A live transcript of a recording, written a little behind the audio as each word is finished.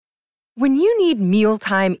When you need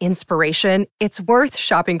mealtime inspiration, it's worth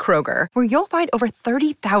shopping Kroger, where you'll find over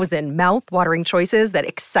 30,000 mouth-watering choices that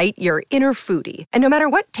excite your inner foodie. And no matter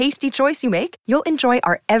what tasty choice you make, you'll enjoy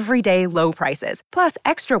our everyday low prices, plus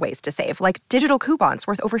extra ways to save, like digital coupons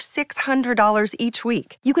worth over $600 each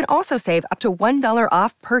week. You can also save up to $1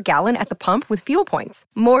 off per gallon at the pump with fuel points.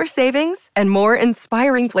 More savings and more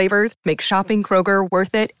inspiring flavors make shopping Kroger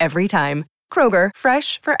worth it every time. Kroger,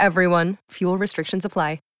 fresh for everyone. Fuel restrictions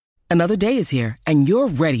apply. Another day is here, and you're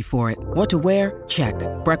ready for it. What to wear? Check.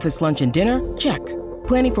 Breakfast, lunch, and dinner? Check.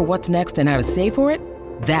 Planning for what's next and how to save for it?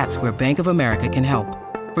 That's where Bank of America can help.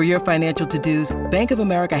 For your financial to-dos, Bank of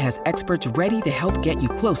America has experts ready to help get you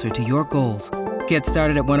closer to your goals. Get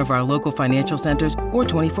started at one of our local financial centers or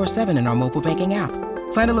 24/7 in our mobile banking app.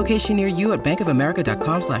 Find a location near you at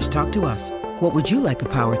bankofamerica.com/talktous. What would you like the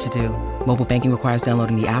power to do? Mobile banking requires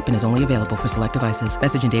downloading the app and is only available for select devices.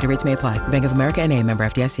 Message and data rates may apply. Bank of America N.A., member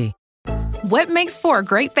FDIC. What makes for a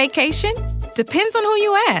great vacation? Depends on who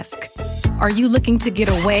you ask. Are you looking to get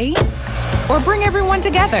away or bring everyone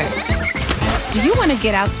together? Do you want to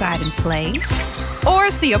get outside and play or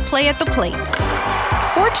see a play at the plate?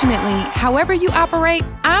 Fortunately, however you operate,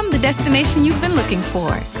 I'm the destination you've been looking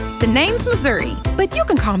for. The name's Missouri, but you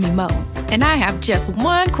can call me Mo. And I have just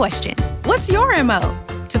one question. What's your MO?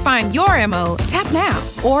 To find your MO, tap now.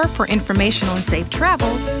 Or for information on safe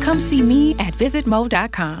travel, come see me at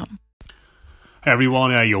visitmo.com. Hey everyone,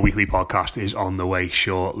 your weekly podcast is on the way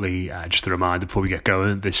shortly. Just a reminder before we get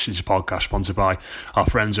going, this is a podcast sponsored by our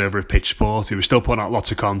friends over at Pitch Sport, who are still putting out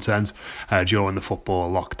lots of content during the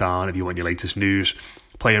football lockdown. If you want your latest news,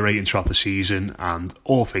 player ratings throughout the season, and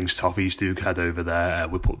all things Toffees, do head over there.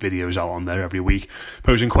 We put videos out on there every week,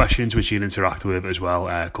 posing questions which you can interact with as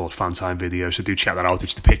well, called Fan Time Videos, so do check that out.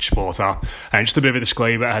 It's the Pitch Sport app. And just a bit of a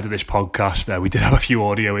disclaimer ahead of this podcast, we did have a few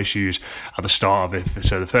audio issues at the start of it,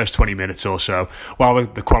 so the first 20 minutes or so, while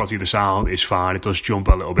the quality of the sound is fine, it does jump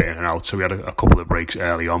a little bit in and out, so we had a couple of breaks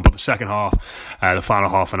early on, but the second half, the final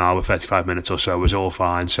half an hour, 35 minutes or so, was all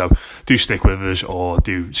fine, so do stick with us or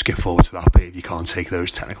do skip forward to that bit if you can't take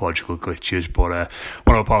those technological glitches, but want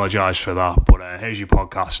to apologise for that. But here's your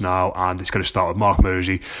podcast now, and it's going to start with Mark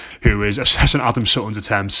Mosey, who is assessing Adam Sutton's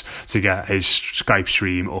attempts to get his Skype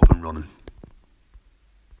stream up and running.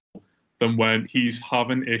 Than when he's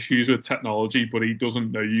having issues with technology, but he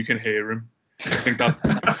doesn't know you can hear him. I think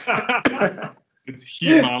that it's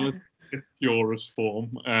humanity in purest form,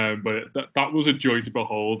 but that was a joy to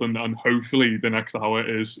behold, and hopefully the next hour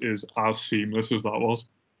is as seamless as that was.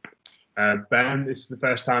 Ben, it's the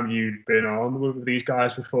first time you've been on with these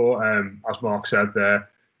guys before. As Mark said, they're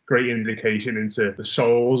great indication into the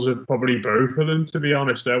souls of probably both of them, to be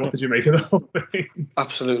honest. What did you make of the whole thing?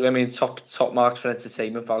 Absolutely. I mean, top marks for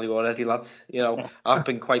entertainment value already, lads. You know, I've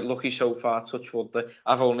been quite lucky so far, touch wood, that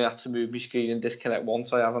I've only had to move my screen and disconnect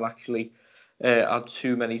once. I haven't actually had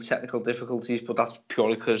too many technical difficulties, but that's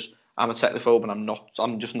purely because I'm a technophobe and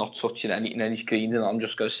I'm just not touching any screens, and I'm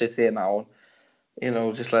just going to sit here now and, you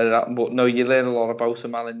know, just let it happen. But no, you learn a lot about a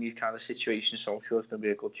man in these kind of situations, so I'm sure it's going to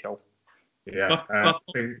be a good show. Yeah. That's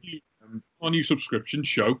our new subscription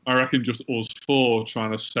show. I reckon just us four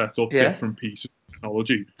trying to set up different pieces of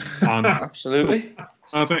technology. And absolutely.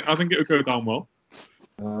 I think it would go down well.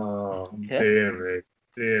 Oh, dear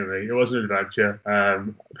me. It was an adventure.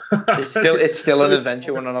 It's still an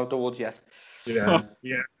adventure. We're not out the woods yet. Yeah.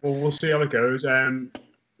 Well, we'll see how it goes.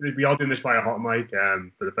 We are doing this via hot mic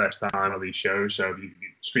for the first time on these shows, so you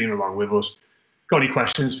stream along with us. Got any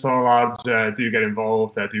questions for our lads? Do get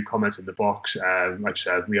involved. Do comment in the box. Like I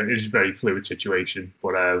said, it is a very fluid situation,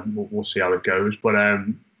 but we'll see how it goes. But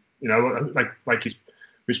you know, like you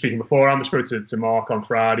were speaking before, I spoke to Mark on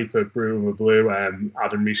Friday for Brew and Blue,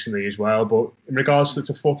 Adam recently as well. But in regards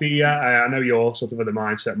to footy, I know you're sort of of the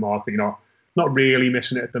mindset, Mark, that you're not really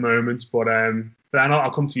missing it at the moment. But then I'll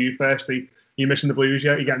come to you firstly. You missing the Blues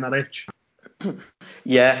yet? You getting that itch?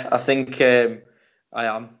 Yeah, I think I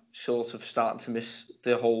am sort of starting to miss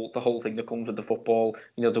the whole thing that comes with the football.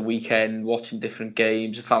 You know, the weekend, watching different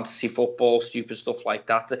games, fantasy football, stupid stuff like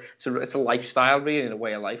that. It's a lifestyle, really, in a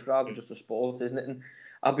way of life, rather than just a sport, isn't it? And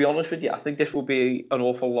I'll be honest with you, I think this will be an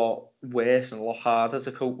awful lot worse and a lot harder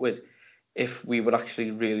to cope with if we were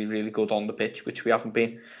actually really, really good on the pitch, which we haven't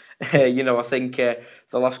been. You know, I think the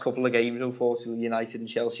last couple of games, unfortunately, United and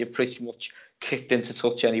Chelsea have pretty much kicked into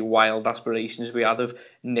touch any wild aspirations we had of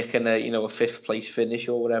nicking a fifth place finish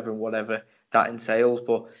or whatever that entails.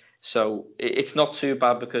 But so it's not too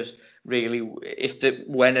bad, because really, if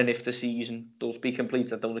the season does be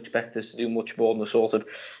complete, I don't expect us to do much more than a sort of,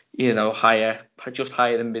 higher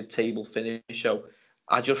than mid-table finish. So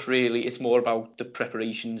it's more about the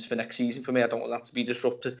preparations for next season for me. I don't want that to be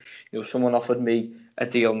disrupted. If someone offered me a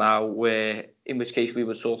deal now in which case we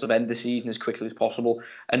would sort of end the season as quickly as possible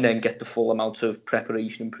and then get the full amount of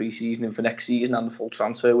preparation and pre-season and for next season and the full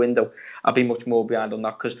transfer window, I'd be much more behind on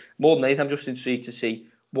that, because more than anything, I'm just intrigued to see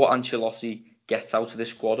what Ancelotti gets out of this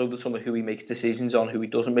squad over the summer, who he makes decisions on, who he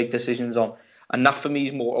doesn't make decisions on. And that for me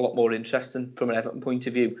is a lot more interesting from an Everton point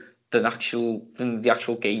of view than the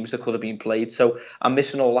actual games that could have been played. So I'm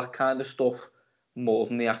missing all that kind of stuff more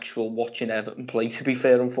than the actual watching Everton play, to be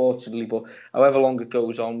fair, unfortunately. But however long it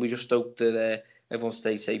goes on, we just hope that everyone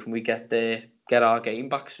stays safe and we get our game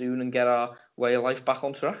back soon and get our way of life back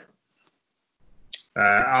on track.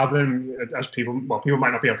 Adam, as people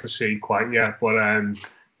might not be able to see quite yet, but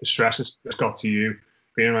the stress has got to you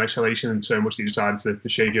being in isolation and so much that you decided to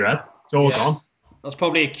shave your head. It's all gone. That's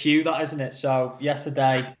probably a cue, that, isn't it? So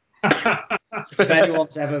yesterday, if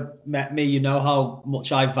anyone's ever met me, you know how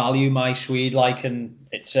much I value my Swede. And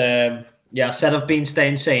it's I said I've been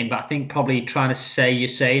staying sane, but I think probably trying to say you're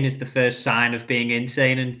sane is the first sign of being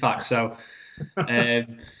insane, in fact. So as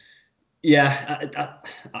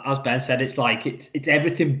Ben said, it's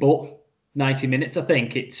everything but 90 minutes. I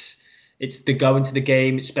think it's the going to the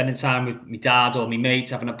game, it's spending time with my dad or my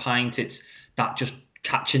mates, having a pint. It's that just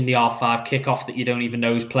catching the R5 kickoff that you don't even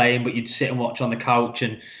know who's playing, but you'd sit and watch on the couch,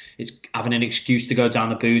 and it's having an excuse to go down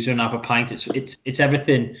the boozer and have a pint. It's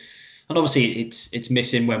everything, and obviously it's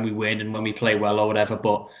missing when we win and when we play well or whatever.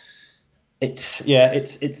 But it's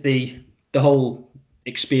the whole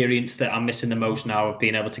experience that I'm missing the most now, of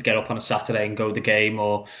being able to get up on a Saturday and go to the game,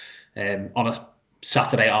 or on a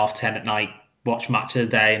Saturday at 10:30 at night, watch match of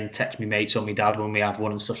the day and text me mates or my dad when we have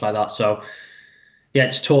one and stuff like that. So yeah,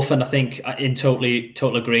 it's tough, and I think in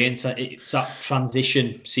total agreement, it's that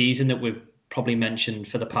transition season that we've probably mentioned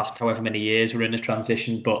for the past however many years. We're in a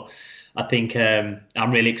transition, but I think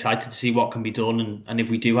I'm really excited to see what can be done, and if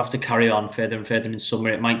we do have to carry on further and further in summer,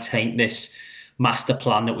 it might taint this master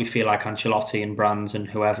plan that we feel like Ancelotti and Brands and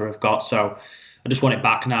whoever have got. So I just want it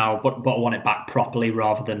back now, but I want it back properly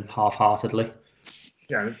rather than half-heartedly.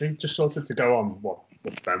 Yeah, I think just sort of to go on what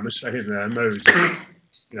Ben was saying there, Mose,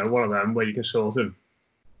 one of them where you can sort of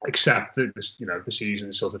accept that the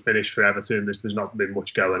season's sort of finished for Everton. There's not been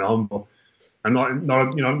much going on, but I'm not in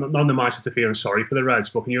the mindset of feeling sorry for the Reds.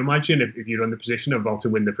 But can you imagine if you're in the position of about to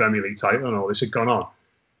win the Premier League title and all this had gone on?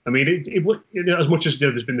 I mean, it would, as much as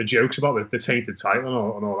there's been the jokes about the tainted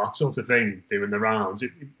title and all that sort of thing doing the rounds, it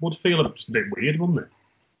would feel just a bit weird, wouldn't it?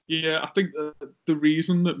 Yeah, I think the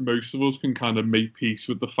reason that most of us can kind of make peace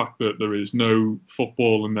with the fact that there is no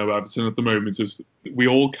football and no Everton at the moment is we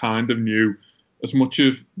all kind of knew, as much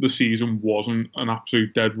of the season wasn't an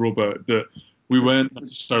absolute dead rubber, that we weren't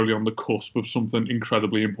necessarily on the cusp of something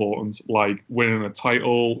incredibly important, like winning a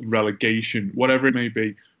title, relegation, whatever it may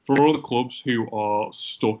be. For all the clubs who are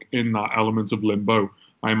stuck in that element of limbo,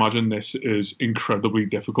 I imagine this is incredibly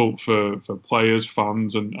difficult for players,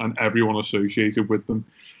 fans, and everyone associated with them.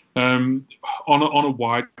 On a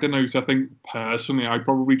wider note, I think personally, I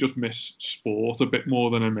probably just miss sport a bit more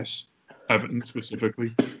than I miss Everton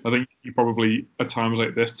specifically. I think you probably at times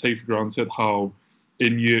like this take for granted how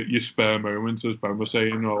in your spare moments, as Ben was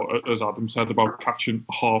saying, or as Adam said about catching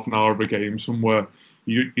half an hour of a game somewhere,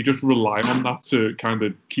 you just rely on that to kind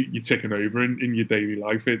of keep you ticking over in your daily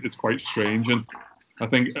life. It's quite strange, and I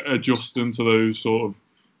think adjusting to those sort of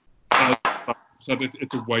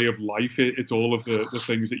it's a way of life. It's all of the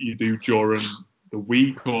things that you do during the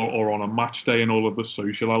week or on a match day, and all of the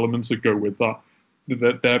social elements that go with that.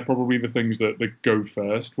 They're probably the things that go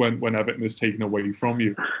first when Everton is taken away from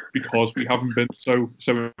you, because we haven't been so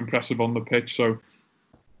impressive on the pitch. So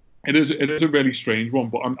it is a really strange one,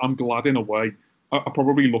 but I'm glad in a way. I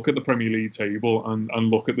probably look at the Premier League table and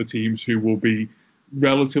look at the teams who will be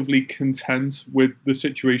relatively content with the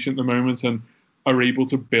situation at the moment and are able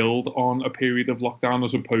to build on a period of lockdown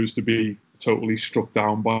as opposed to be totally struck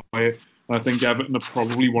down by it. And I think Everton are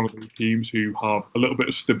probably one of those teams who have a little bit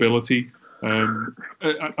of stability, an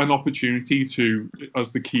opportunity to,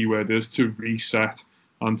 as the key word is, to reset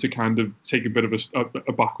and to kind of take a bit of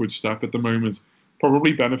a backward step at the moment.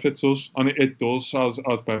 Probably benefits us, and it does, as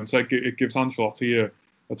Ben said, it gives Ancelotti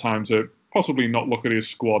a time to possibly not look at his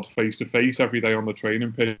squad face-to-face every day on the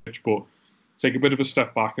training pitch, but take a bit of a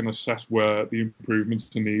step back and assess where the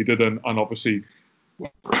improvements are needed. And obviously,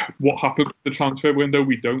 what happened with the transfer window,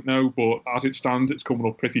 we don't know, but as it stands, it's coming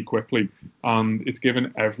up pretty quickly, and it's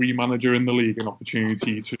given every manager in the league an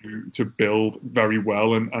opportunity to build very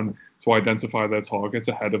well and to identify their targets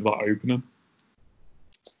ahead of that opening.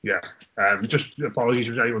 Yeah, just apologies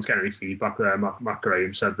if anyone's getting any feedback there. Matt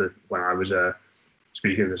Graham said that when I was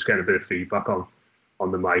speaking, there's getting a bit of feedback on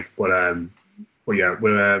on the mic. But yeah,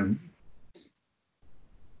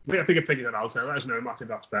 I think I figured it out. So let us know, Matt, if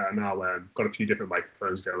that's better now. Got a few different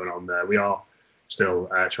microphones going on there. We are still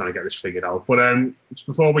trying to get this figured out. But just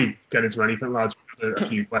before we get into anything, lads, a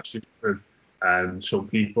few questions from some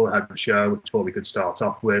people ahead of the show, which thought we could start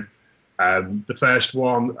off with. The first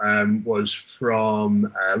one was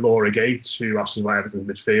from Laura Gates, who asked us about Everton's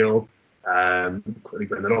midfield. Quickly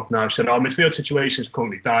bring that up now. She said, our midfield situation is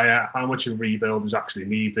currently dire. How much of a rebuild is actually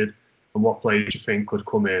needed? And what players do you think could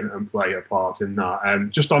come in and play a part in that?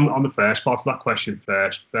 Just on the first part of that question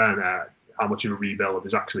first, then how much of a rebuild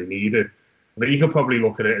is actually needed? I mean, you could probably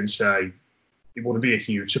look at it and say it wouldn't be a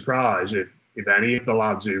huge surprise if any of the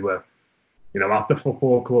lads who were, at the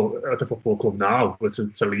football club now were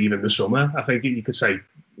to leave in the summer. I think you could say,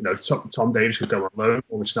 Tom Davies could go on loan,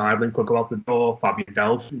 or Snyderlin could go out the door, Fabian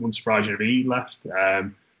Delph, it wouldn't surprise you if he left.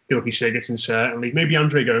 Gylfi Sigurdsson certainly. Maybe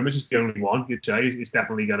Andre Gomes is the only one you'd say is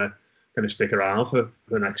definitely going to stick around for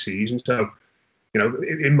the next season. So,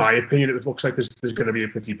 in my opinion, it looks like there's going to be a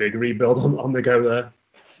pretty big rebuild on the go there.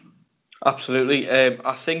 Absolutely.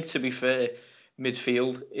 I think, to be fair,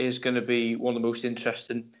 midfield is going to be one of the most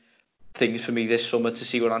interesting things for me this summer to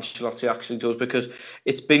see what Ancelotti actually does, because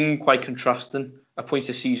it's been quite contrasting. A point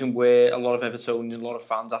of season where a lot of Evertonians and a lot of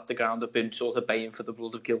fans at the ground have been sort of baying for the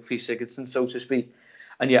blood of Gylfi Sigurdsson, so to speak.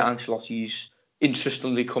 And yet Ancelotti's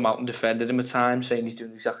interestingly come out and defended him at times, saying he's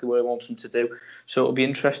doing exactly what he wants him to do. So it'll be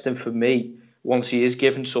interesting for me, once he is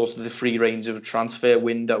given sort of the free reins of a transfer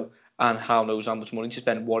window and how knows how much money to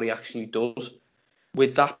spend, what he actually does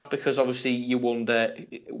with that, because obviously you wonder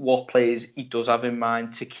what players he does have in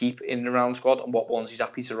mind to keep in and around the squad and what ones he's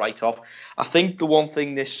happy to write off. I think the one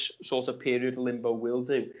thing this sort of period of limbo will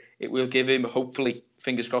do, it will give him, hopefully,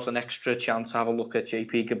 fingers crossed, an extra chance to have a look at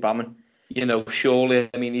JP Gbamin. Surely,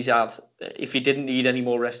 I mean, he's had, if he didn't need any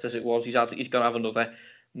more rest as it was, he's going to have another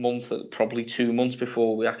month, probably 2 months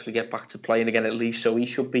before we actually get back to playing again at least. So he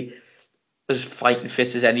should be as fighting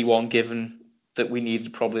fit as anyone, given that we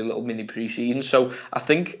needed probably a little mini pre-season. So I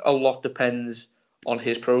think a lot depends on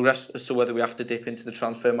his progress as to whether we have to dip into the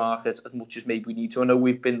transfer market as much as maybe we need to. I know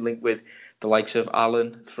we've been linked with the likes of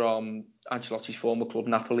Alan from Ancelotti's former club,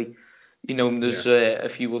 Napoli. There's a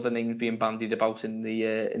few other names being bandied about in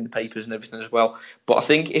the papers and everything as well. But I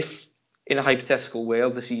think if, in a hypothetical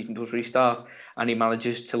world, the season does restart and he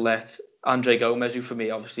manages to let Andre Gomes, who for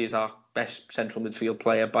me obviously is our best central midfield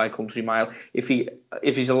player by a country mile, if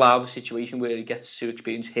he's allowed a situation where he gets to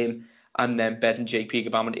experience him and then bedding JP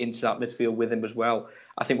Gbamin into that midfield with him as well,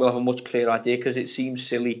 I think we'll have a much clearer idea, because it seems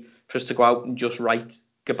silly for us to go out and just write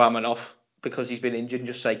Gbamin off because he's been injured and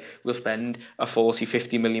just say we'll spend a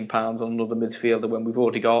 40-50 million pounds on another midfielder when we've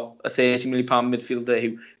already got a 30 million pound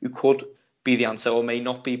midfielder who could be the answer or may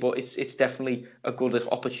not be. But it's definitely a good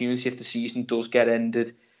opportunity if the season does get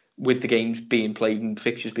ended with the games being played and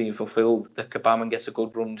fixtures being fulfilled, that Gbamin gets a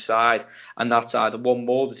good run inside, and that's either one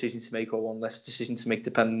more decision to make or one less decision to make,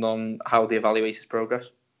 depending on how they evaluate his progress.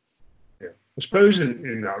 Yeah, I suppose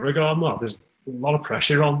in that regard, Mark, there's a lot of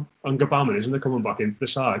pressure on Gbamin, isn't there, coming back into the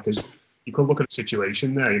side? Because you could look at a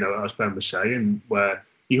situation there, as Ben was saying, where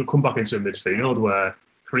he could come back into a midfield where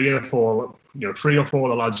three or four of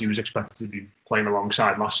the lads he was expected to be playing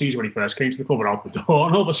alongside last season when he first came to the club are out the door,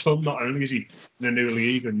 and all of a sudden, not only is he in a new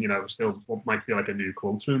league and still what might feel like a new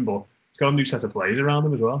club to him, but he's got a new set of players around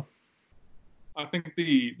him as well. I think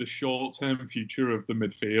the short-term future of the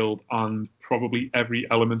midfield and probably every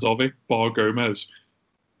element of it, bar Gomez,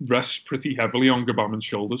 rests pretty heavily on Gbamin's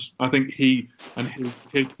shoulders. I think he and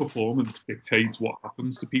his performance dictates what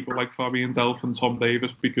happens to people like Fabian Delph and Tom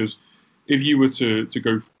Davies, because if you were to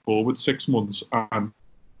go forward 6 months and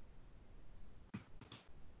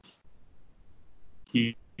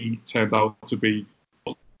he turned out to be,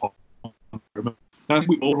 then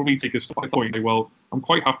we already take a step back point. Well, I'm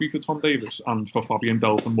quite happy for Tom Davies and for Fabian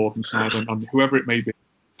Delph and Morgan Snyder and whoever it may be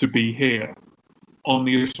to be here on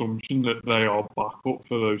the assumption that they are backup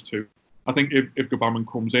for those two. I think if Gbamin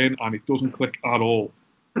comes in and it doesn't click at all,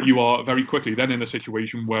 you are very quickly then in a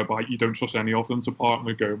situation whereby you don't trust any of them to partner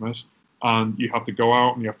with Gomez, and you have to go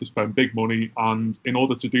out and you have to spend big money, and in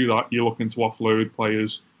order to do that you're looking to offload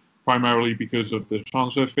players primarily because of the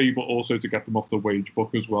transfer fee, but also to get them off the wage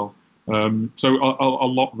book as well. So a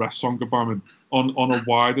lot rests on Gbamin. On a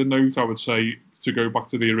wider note, I would say, to go back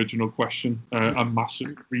to the original question, a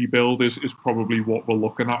massive rebuild is probably what we're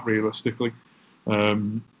looking at realistically.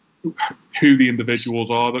 Who the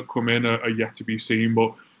individuals are that come in are yet to be seen,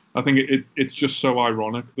 but I think it's just so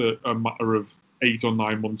ironic that a matter of 8 or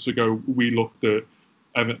 9 months ago, we looked at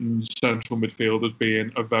Everton's central midfield as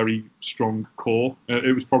being a very strong core.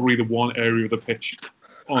 It was probably the one area of the pitch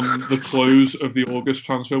on the close of the August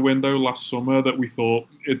transfer window last summer that we thought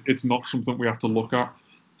it's not something we have to look at,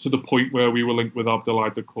 to the point where we were linked with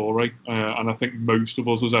Abdoulaye Doucouré. And I think most of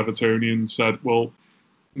us as Evertonians said, well,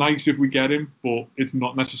 nice if we get him, but it's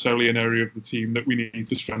not necessarily an area of the team that we need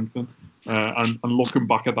to strengthen. And looking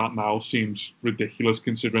back at that now seems ridiculous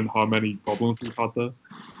considering how many problems we've had there.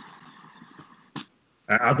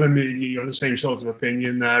 Adam, you're the same sort of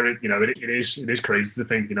opinion there. It is crazy to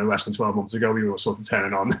think, less than 12 months ago we were sort of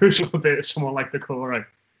turning on a little bit of someone like Doucouré.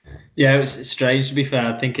 Yeah, it's strange to be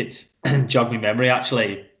fair. I think it's jogged my memory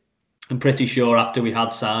actually. I'm pretty sure after we had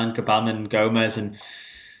signed Gbamin and Gomez and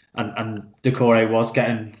Doucouré was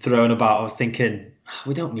getting thrown about, I was thinking,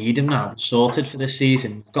 we don't need him now. We're sorted for this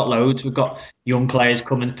season. We've got loads. We've got young players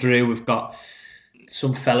coming through. We've got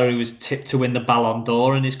some fella who was tipped to win the Ballon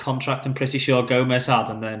d'Or in his contract, I'm pretty sure Gomez had.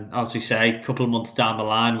 And then, as we say, a couple of months down the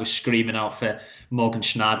line, we're screaming out for Morgan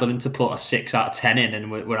Schneiderlin to put a 6 out of 10 in, and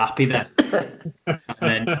we're happy then. And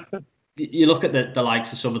then you look at the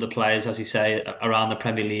likes of some of the players, as you say, around the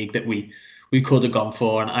Premier League that we could have gone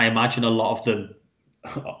for, and I imagine a lot of them,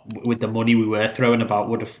 with the money we were throwing about,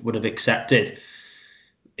 would have accepted.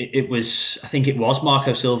 It was, I think it was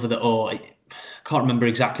Marco Silva that, or I can't remember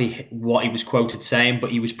exactly what he was quoted saying, but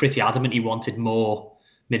he was pretty adamant he wanted more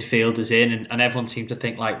midfielders in, and everyone seemed to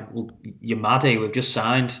think like, well, you're mad here, we've just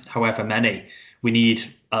signed however many. We need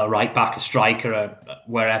a right back, a striker,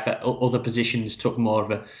 wherever other positions took more of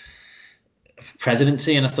a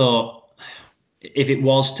presidency. And I thought, if it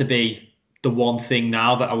was to be the one thing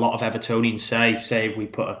now that a lot of Evertonians say if we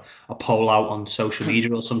put a poll out on social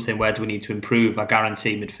media or something, where do we need to improve? I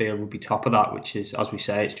guarantee midfield would be top of that, which is, as we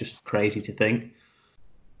say, it's just crazy to think.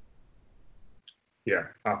 Yeah,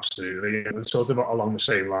 absolutely. And sort of along the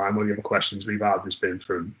same line, one of the other questions we've had has been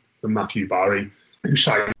from Matthew Barry, who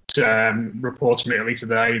cites reports from Italy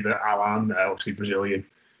today that Alan, obviously Brazilian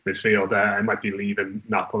midfielder, might be leaving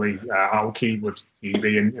Napoli. How key would he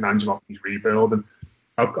be in Ancelotti's rebuild? And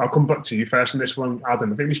I'll come back to you first on this one,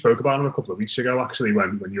 Adam. I think we spoke about him a couple of weeks ago, actually,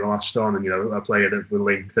 when you were last on, and a player that were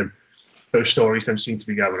linked, and those stories don't seem to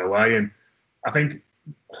be going away. And I think,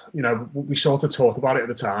 we sort of talked about it at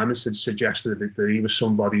the time and suggested that he was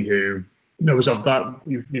somebody who, was of that,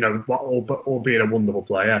 albeit a wonderful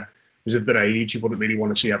player, was at that age you wouldn't really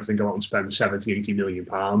want to see everything go out and spend 70, 80 million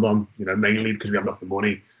pounds on, mainly because we haven't got the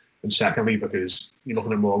money, and secondly because you're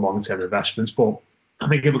looking at more long-term investments. But I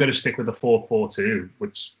think if we're going to stick with the 4-4-2,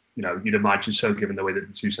 which you'd imagine so, given the way that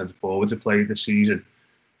the two centre forwards have played this season,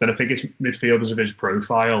 then I think it's midfielders of his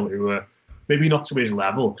profile who are maybe not to his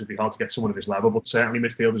level, because it'd be hard to get someone of his level, but certainly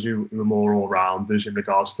midfielders who are more all-rounders in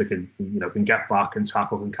regards to can get back and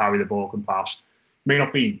tackle and carry the ball, can pass. May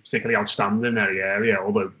not be particularly outstanding in any area,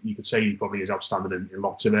 although you could say he probably is outstanding in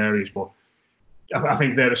lots of areas. But I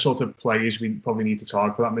think they're the sort of players we probably need to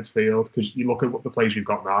target for that midfield, because you look at what the players we've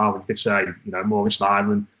got now, and you could say, Morgan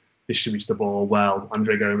Schneiderlin distributes the ball well,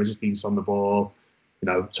 Andre Gomez is decent on the ball,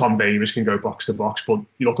 Tom Davies can go box to box, but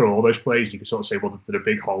you look at all those players, you can sort of say, well, there are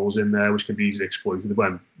big holes in there which can be easily exploited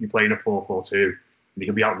when you're playing a 4-4-2, and you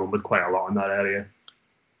can be outnumbered quite a lot in that area.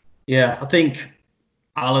 Yeah, I think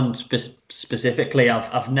Alan specifically,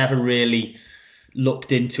 I've never really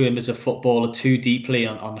looked into him as a footballer too deeply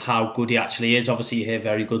on how good he actually is. Obviously, you hear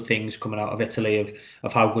very good things coming out of Italy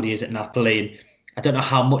of how good he is at Napoli. And I don't know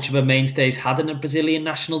how much of a mainstay he's had in a Brazilian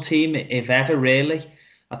national team, if ever, really.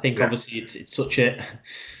 I think obviously it's such a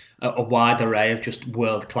wide array of just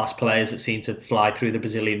world-class players that seem to fly through the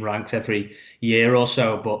Brazilian ranks every year or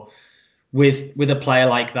so. But with a player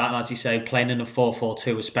like that, and as you say, playing in a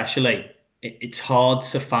 4-4-2 especially, it's hard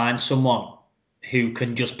to find someone who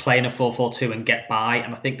can just play in a 4-4-2 and get by.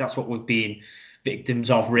 And I think that's what we've been victims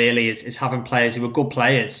of, really, is having players who are good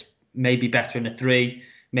players, maybe better in a 3,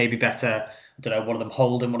 maybe better, I don't know, one of them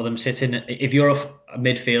holding, one of them sitting. If you're a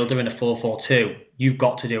midfielder in a 4-4-2, you've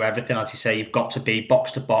got to do everything, as you say. You've got to be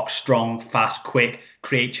box to box, strong, fast, quick,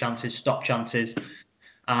 create chances, stop chances.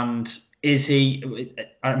 And is he,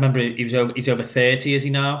 I remember he's over 30, is he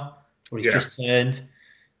now? Or he's just turned.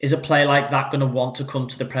 Is a player like that going to want to come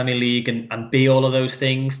to the Premier League and be all of those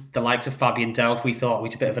things? The likes of Fabian Delph, we thought,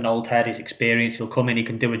 he's a bit of an old head, he's experienced, he'll come in, he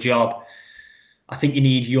can do a job. I think you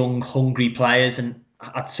need young, hungry players. And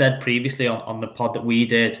I'd said previously on the pod that we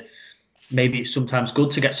did, maybe it's sometimes good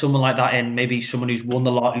to get someone like that in, maybe someone who's won a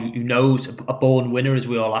lot, who knows, a born winner, as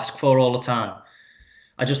we all ask for all the time.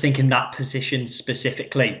 I just think in that position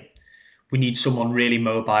specifically, we need someone really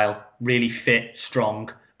mobile, really fit,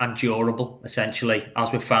 strong, and durable, essentially,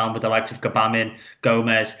 as we've found with the likes of Gbamin,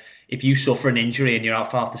 Gomez. If you suffer an injury and you're out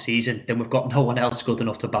for half the season, then we've got no one else good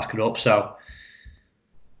enough to back it up. So,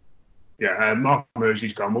 Yeah, Mark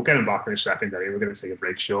Mosley's gone. We'll get him back in a second. We're going to take a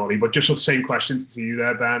break shortly. But just the same questions to you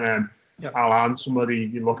there, Ben. Alan, somebody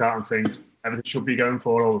you look at and think everything should be going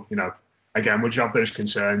for, or, again, would you have those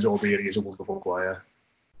concerns, albeit he is a wonderful player?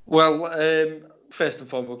 Well, first and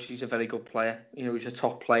foremost, he's a very good player. He's a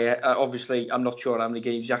top player. Obviously, I'm not sure how many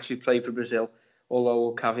games he actually played for Brazil, although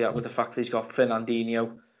we'll caveat with the fact that he's got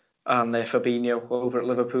Fernandinho and Fabinho over at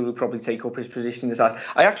Liverpool who probably take up his position in the side.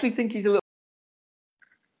 I actually think he's a little...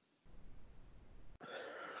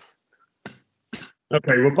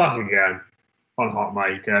 Okay, we're back again on Hot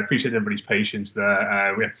Mic. Appreciate everybody's patience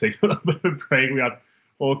there. We had to take a little bit of a break. We had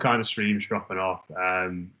all kinds of streams dropping off.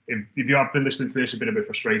 If you have been listening to this, a bit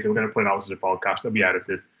frustrated, we're going to put it out as a podcast. It'll be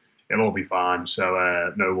edited. It'll all be fine.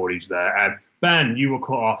 So no worries there. Ben, you were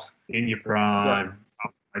cut off in your prime.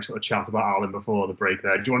 I sort of chat about Alan before the break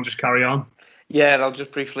there. Do you want to just carry on? Yeah, I'll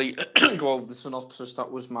just briefly go over the synopsis. That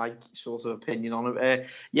was my sort of opinion on it.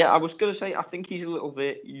 I was going to say, I think he's a little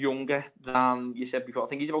bit younger than you said before. I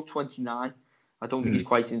think he's about 29. I don't think he's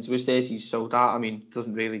quite into his 30s, so that,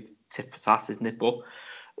 doesn't really tip for tat, isn't it? But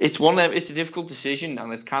it's a difficult decision,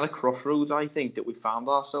 and it's kind of crossroads, I think, that we found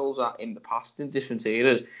ourselves at in the past in different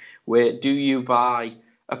eras, where do you buy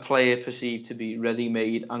a player perceived to be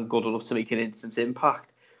ready-made and good enough to make an instant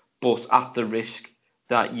impact, but at the risk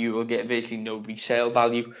that you will get virtually no resale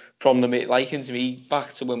value from them? It likens me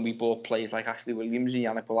back to when we bought players like Ashley Williams and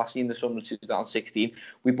Yannick Bolasie in the summer of 2016.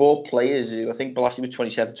 We bought players who, I think Bolasie was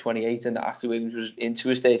 27, 28, and Ashley Williams was into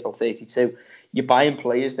his 30s, about 32. You're buying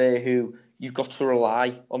players there who you've got to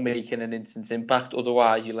rely on making an instant impact.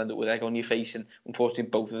 Otherwise, you'll end up with egg on your face. And unfortunately,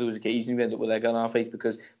 both of those occasions, we end up with egg on our face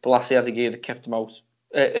because Bolasie had a gear that kept him out.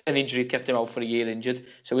 An injury kept him out for a year injured.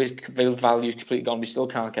 So his value is completely gone. We still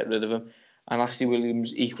can't get rid of him. And Ashley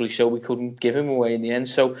Williams equally so. We couldn't give him away in the end.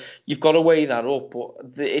 So you've got to weigh that up. But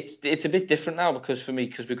it's a bit different now because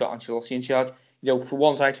we've got Ancelotti in charge. For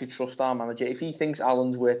once, I actually trust our manager. If he thinks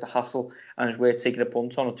Alan's worth the hassle and is worth taking a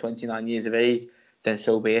punt on at 29 years of age, then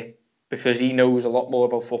so be it. Because he knows a lot more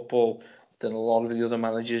about football than a lot of the other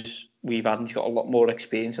managers we've had. And he's got a lot more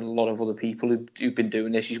experience than a lot of other people who've been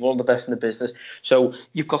doing this. He's one of the best in the business. So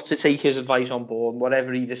you've got to take his advice on board.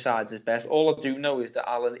 Whatever he decides is best. All I do know is that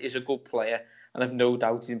Alan is a good player, and I've no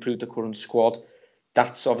doubt he's improved the current squad.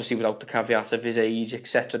 That's obviously without the caveat of his age,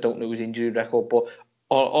 etc. Don't know his injury record, but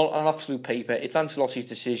on absolute paper, it's Ancelotti's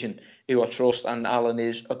decision who I trust, and Alan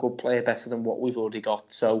is a good player, better than what we've already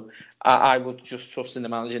got. So I would just trust in the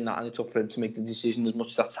manager in that, and it's up for him to make the decision, as much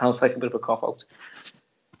as that sounds like a bit of a cop-out.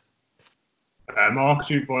 Mark,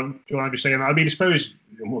 do you want to be saying that? I suppose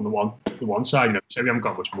on the one side, so we haven't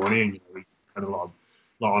got much money, and we had a lot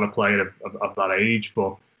on a player of that age,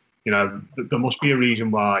 but there must be a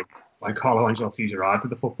reason why Carlo Ancelotti's arrived at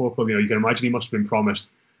the football club. You can imagine he must have been promised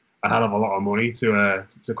a hell of a lot of money to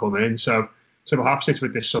come in. So perhaps it's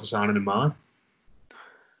with this sort of signing in mind.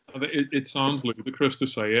 It sounds ludicrous to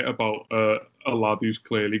say it about a lad who's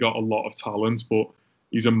clearly got a lot of talent, but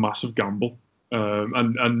he's a massive gamble.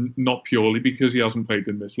 And not purely because he hasn't played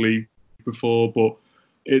in this league before, but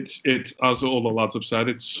it's as all the lads have said,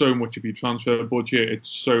 it's so much of your transfer budget, it's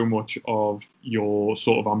so much of your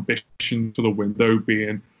sort of ambition for the window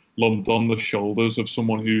being lumped on the shoulders of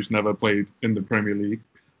someone who's never played in the Premier League.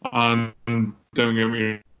 And don't get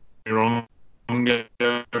me wrong,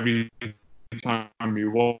 every time you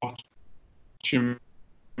watch him,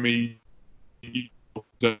 who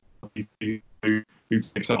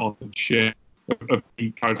takes that on the chin of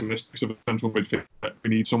the characteristics of a central midfielder. We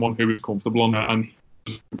need someone who is comfortable on that, and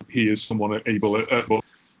he is someone able. But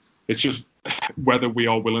it's just whether we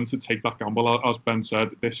are willing to take that gamble. As Ben said,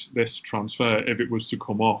 this transfer, if it was to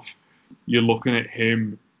come off, you're looking at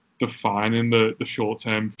him defining the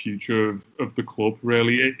short-term future of the club.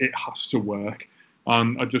 Really, it has to work.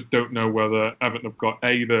 And I just don't know whether Everton have got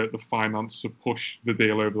the finance to push the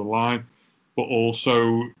deal over the line, but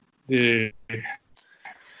also the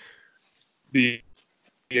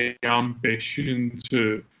ambition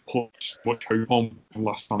to put much hope on the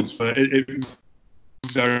last transfer. It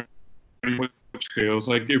very much feels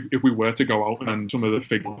like if we were to go out and some of the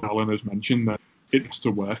figures Alan has mentioned, that it has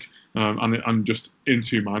to work. And I'm just in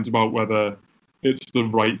two minds about whether it's the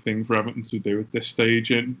right thing for Everton to do at this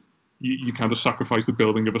stage. And you kind of sacrifice the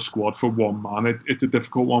building of a squad for one man. It's a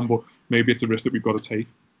difficult one, but maybe it's a risk that we've got to take.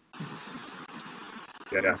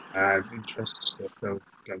 Yeah, interesting stuff though,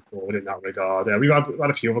 going forward in that regard. We've had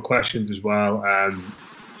a few other questions as well,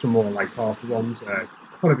 some more light-hearted ones. Want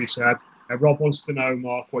to be said. Rob wants to know,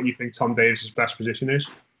 Mark, what you think Tom Davies' best position is.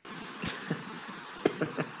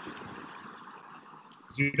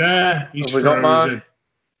 Is he there? Have we got Mark?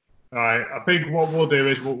 All right, I think what we'll do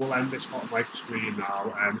is we'll end this hot mic screen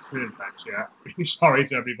now. It's been intense, yeah. Really sorry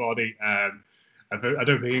to everybody. I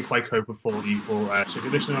don't think you quite cope with 4 people. So if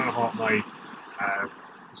you're listening on a hot mic,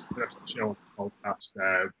 this is the rest of the show on the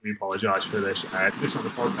podcast. We apologise for this. This on the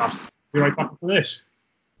podcast. We'll be right back for this.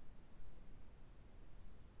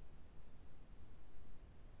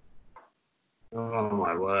 Oh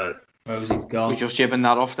my word! Rosie's gone. We're just jibbing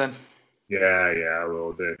that off then. Yeah, I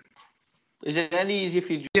will do. Is it any easier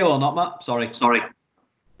for you? Or not, Matt? Sorry.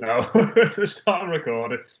 No, just start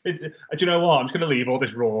recording. Do you know what? I'm just going to leave all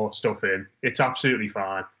this raw stuff in. It's absolutely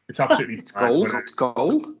fine. It's absolutely It's fine. gold. It's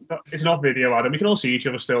gold. It's not video, Adam. We can all see each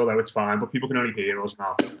other still, though. It's fine, but people can only hear us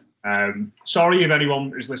now. Sorry if anyone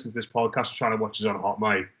who's listening to this podcast is trying to watch us on Hot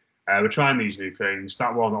Mic. We're trying these new things.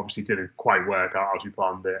 That one obviously didn't quite work out as we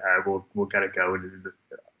planned it. We'll get it going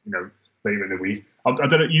in later in the week. I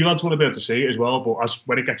don't know. You lads want to be able to see it as well, but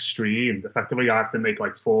when it gets streamed, effectively I have to make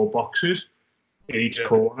like 4 boxes in each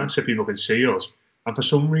corner so people can see us. And for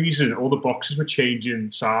some reason, all the boxes were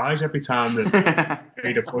changing size every time they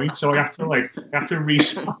made a point. So I had to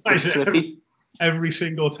resize it every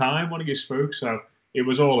single time when you spoke. So it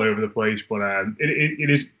was all over the place. But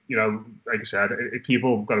it is, like I said,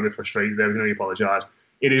 people got a bit frustrated there. We can only apologise.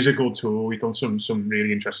 It is a good tool. We've done some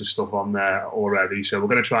really interesting stuff on there already. So we're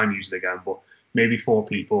going to try and use it again. But maybe 4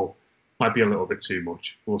 people might be a little bit too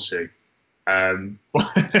much. We'll see. But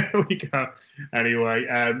there we go. Anyway,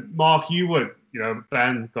 Mark, you were,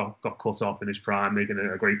 Ben got cut off in his prime, making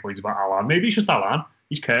a great point about Alan. Maybe it's just Alan.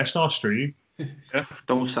 He's cursed our stream. Yeah.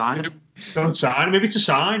 Don't sign it. Don't sign. Maybe it's a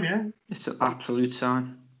sign. Yeah. It's an absolute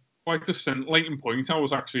sign. Quite a scintillating point. I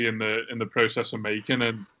was actually in the process of making,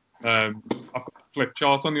 and I've got a flip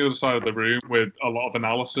chart on the other side of the room with a lot of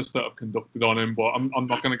analysis that I've conducted on him. But I'm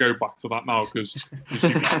not going to go back to that now because.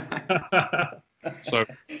 So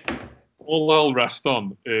all I'll rest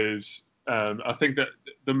on is I think that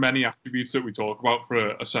the many attributes that we talk about for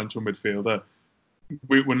a central midfielder,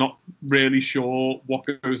 we're not really sure what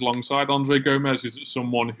goes alongside Andre Gomez. Is it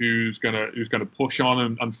someone who's gonna push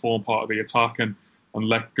on and form part of the attack and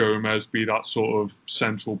let Gomez be that sort of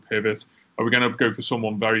central pivot? Are we going to go for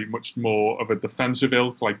someone very much more of a defensive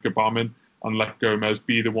ilk like Gbamin and let Gomez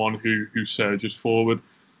be the one who surges forward?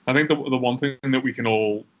 I think the one thing that we can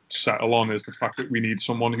all settle on is the fact that we need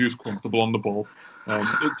someone who's comfortable on the ball.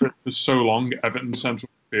 For so long, Everton central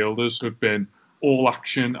fielders have been all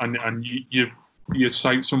action, and you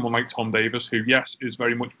cite someone like Tom Davis, who yes is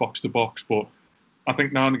very much box to box, but I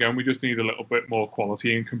think now and again we just need a little bit more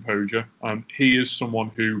quality and composure, and he is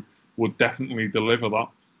someone who would definitely deliver that.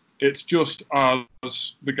 It's just, as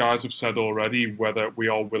the guys have said already, whether we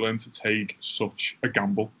are willing to take such a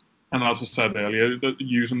gamble. And as I said earlier,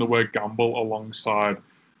 using the word gamble alongside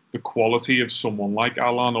the quality of someone like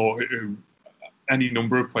Alan or any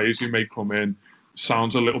number of players who may come in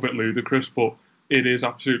sounds a little bit ludicrous, but it is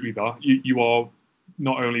absolutely that. You are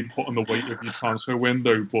not only putting the weight of your transfer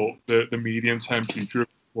window, but the medium-term future of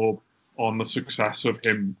the club on the success of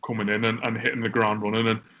him coming in and hitting the ground running.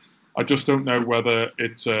 And I just don't know whether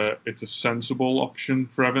it's a sensible option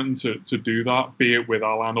for Everton to do that, be it with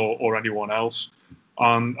Alan or anyone else.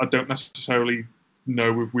 And I don't necessarily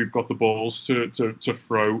know if we've got the balls to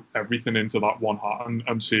throw everything into that one hat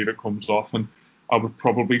and see if it comes off. And I would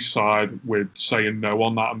probably side with saying no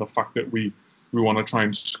on that, and the fact that we want to try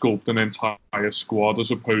and sculpt an entire squad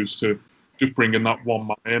as opposed to just bringing that one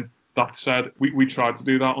man in. That said, we tried to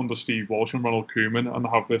do that under Steve Walsh and Ronald Koeman and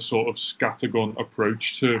have this sort of scattergun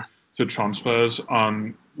approach to transfers,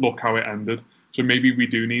 and look how it ended. So maybe we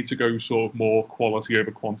do need to go sort of more quality over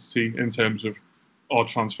quantity in terms of our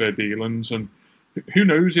transfer dealings. And who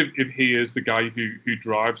knows if he is the guy who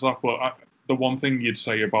drives that. But the one thing you'd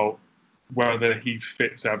say about whether he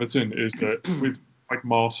fits Everton is that with like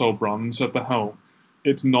Marcel Brands at the helm,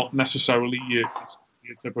 it's not necessarily your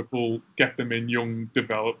typical get them in young,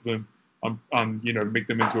 develop them, and make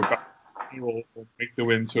them into a better or make them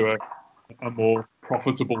into a more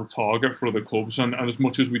profitable target for other clubs. And as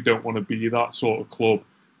much as we don't want to be that sort of club,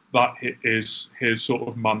 that is his sort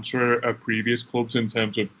of mantra at previous clubs in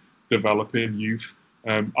terms of developing youth.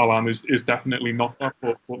 Alan is definitely not that,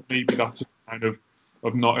 but maybe that's a kind of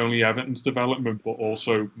not only Everton's development, but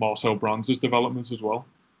also Marcel Brands' development as well.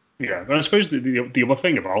 Yeah, but I suppose the other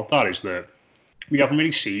thing about that is that we haven't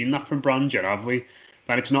really seen that from Brands yet, have we?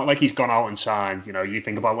 And it's not like he's gone out and signed. You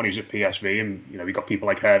think about when he was at PSV, and we got people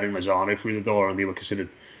like Hervin Lozano through the door, and they were considered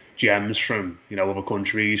gems from other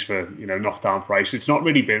countries for knockdown prices. It's not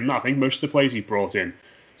really been that. I think most of the players he brought in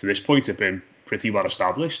to this point have been pretty well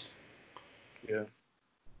established.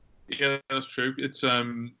 Yeah, that's true. It's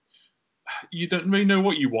you don't really know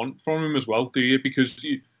what you want from him as well, do you? Because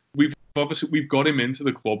we've obviously we've got him into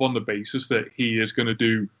the club on the basis that he is going to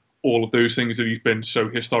do all of those things that he's been so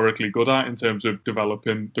historically good at in terms of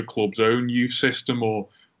developing the club's own youth system or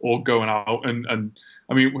going out and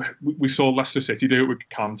I mean we saw Leicester City do it with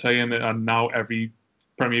Kante and now every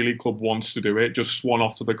Premier League club wants to do it. Just swan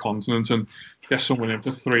off to the continent and get someone in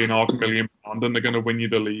for £3.5 million and they're going to win you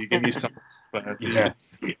the league. And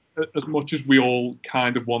as much as we all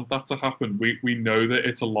kind of want that to happen, we know that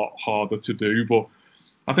it's a lot harder to do. But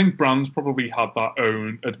I think Brands probably had that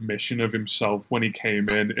own admission of himself when he came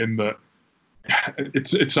in that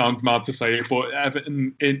it sounds mad to say it, but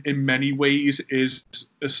Everton in many ways is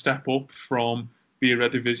a step up from the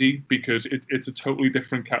Eredivisie because it's a totally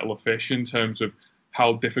different kettle of fish in terms of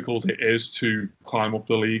how difficult it is to climb up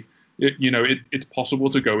the league. It's possible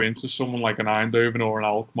to go into someone like an Eindhoven or an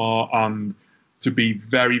Alkmaar and to be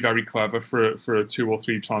very, very clever for 2 or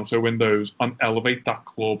 3 transfer windows and elevate that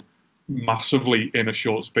club massively in a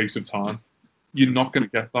short space of time. You're not going to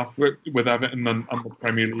get that with Everton and the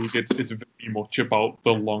Premier League. It's very much about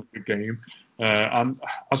the longer game. And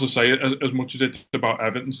as I say, as much as it's about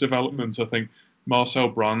Everton's development, I think Marcel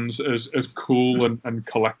Brands, as cool and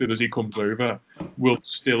collected as he comes over, will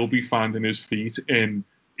still be finding his feet in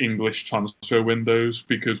English transfer windows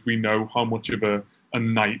because we know how much of a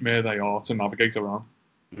nightmare they are to navigate around.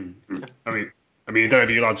 Mm-hmm. I mean, I don't know if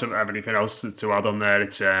you lads have anything else to add on there.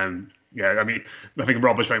 It's I think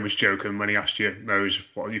Rob was very much joking when he asked you, Mose,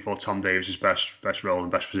 what you thought Tom Davies' best role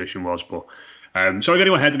and best position was, but. So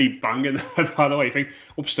anyone had any banging, by the way, I think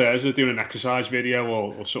upstairs they're doing an exercise video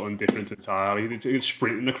or something different entirely. They're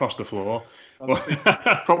sprinting across the floor.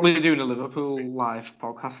 Probably doing a Liverpool live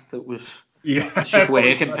podcast that was just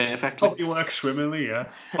working perfectly. Probably works swimmingly, yeah.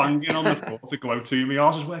 Banging on the floor to glow to me.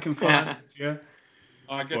 Ours is working fine, yeah.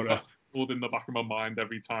 I get that in the back of my mind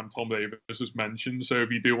every time Tom Davies is mentioned. So if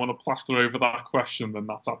you do want to plaster over that question, then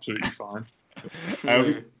that's absolutely fine.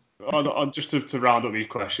 Just to round up these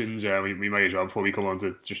questions, we may as well, before we come on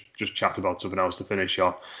to just chat about something else to finish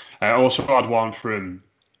off. I also had one from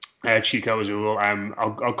Chico Azul.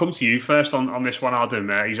 I'll come to you first on this one,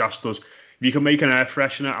 Adam. He's asked us, if you could make an air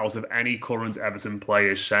freshener out of any current Everton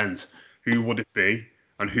player's scent, who would it be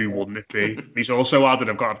and who wouldn't it be? He's also added,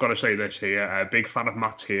 I've got to say this here, a big fan of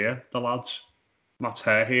Matt's hair, the lads. Matt's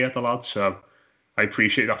hair here, the lads. So I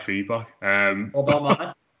appreciate that feedback. What about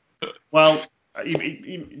mine? Well,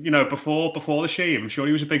 before the shave, I'm sure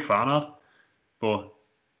he was a big fan of. But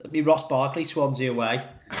it'd be Ross Barkley, Swansea away.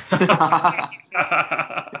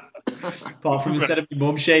 Apart from instead of my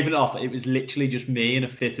mum shaving it off, it was literally just me in a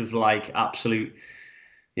fit of like absolute.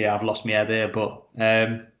 Yeah, I've lost my head there, but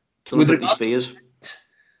with Britney Spears.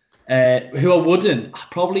 Who I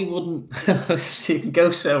probably wouldn't. You can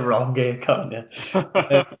go so wrong here, can't you?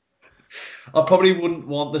 I probably wouldn't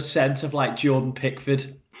want the scent of like Jordan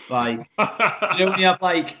Pickford. Like, when you have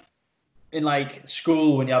like in like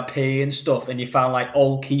school when you have PE and stuff and you found like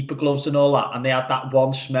old keeper gloves and all that and they had that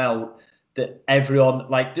one smell that everyone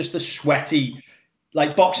like just the sweaty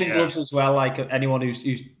like boxing gloves as well, like anyone who's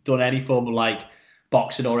done any form of like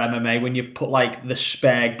boxing or MMA, when you put like the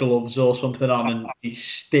spare gloves or something on and you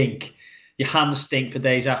stink, your hands stink for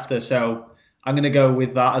days after. So I'm gonna go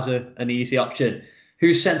with that as an easy option.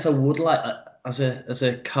 Whose scent I would like as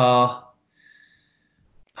a car?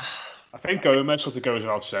 I think Gomez sort of goes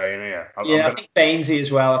without saying, yeah. I think Bainesy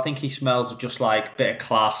as well. I think he smells of just like a bit of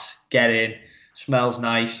class, get in, smells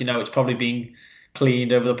nice. It's probably been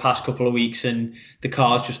cleaned over the past couple of weeks and the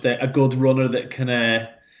car's just a good runner that can,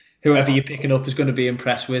 whoever you're picking up is going to be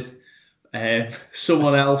impressed with.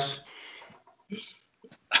 Someone else.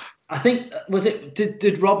 I think,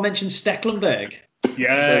 did Rob mention Stecklenburg?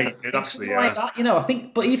 Yeah, he did actually, yeah. Like that, I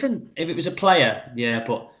think, but even if it was a player,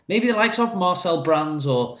 but maybe the likes of Marcel Brands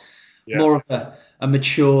or more of a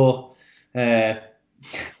mature. Wrong,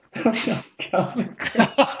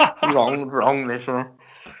 this one.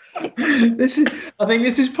 I think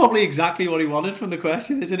this is probably exactly what he wanted from the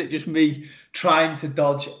question, isn't it? Just me trying to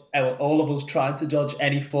dodge, all of us trying to dodge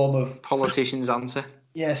any form of politician's answer.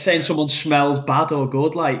 Yeah, saying someone smells bad or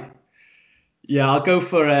good. Like, I'll go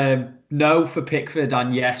for no for Pickford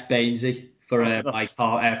and yes, Bainesy for my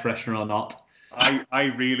car air freshener or not.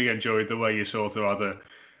 I really enjoyed the way you sort of had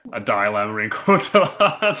a dilemma in court to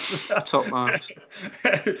that. Top marks.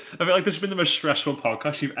 I feel like this has been the most stressful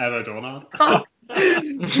podcast you've ever done, Ad.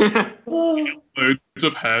 Loads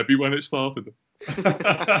of Herbie when it started.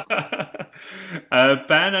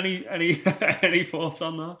 Ben, any thoughts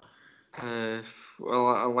on that?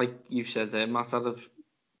 Well, like you said there, Matt, I'd have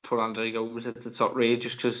put Andre Gomes at the top really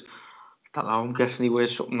just because, I don't know, I'm guessing he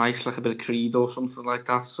wears something nice like a bit of Creed or something like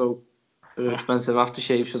that, so Very expensive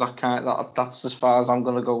aftershave, so that's as far as I'm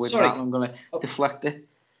going to go with that, and I'm going to deflect it.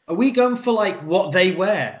 Are we going for like what they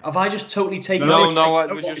wear? Have I just totally taken? No,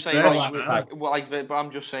 I was just saying but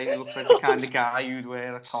I'm just saying, it looks like the kind of guy who'd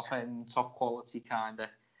wear a top end, top quality kind of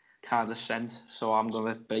scent. So I'm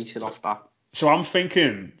going to base it off that. So I'm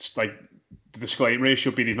thinking like the disclaimer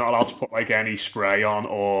should be they're not allowed to put like any spray on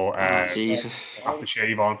or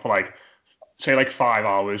aftershave on for like say like 5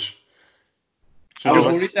 hours. So I was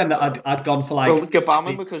worried then that I'd gone for like... Well,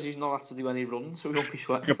 Gbamin, because he's not had to do any runs, so he won't be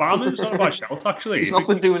sweating. Gbamin's not about shout, actually. He's not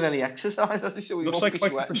been doing any exercise, so he looks won't like be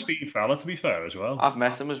quite sweating. a pristine fella, to be fair, as well. I've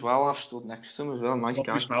met him as well. I've stood next to him as well. Nice what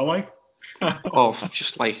guy. What does he smell like? Oh,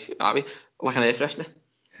 just like an air freshener.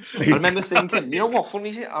 I remember thinking, you know what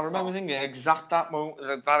funny is it? I remember thinking that exact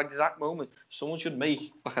moment, someone should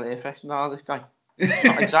make like an air freshener out of this guy.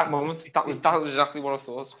 That exact moment, that was exactly what I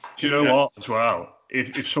thought. Do you know what, as well?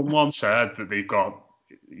 If someone said that they've got...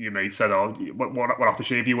 Your mate said, "Oh, what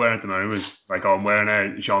aftershave are you wearing at the moment?" Like, "Oh, I'm wearing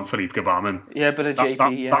a Jean-Philippe Gbamin." Yeah, but a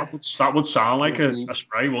JP, that would sound like a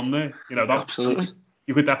spray, wouldn't it? You know, absolutely.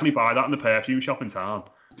 You could definitely buy that in the perfume shop in town.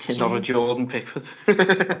 Not a Jordan Pickford.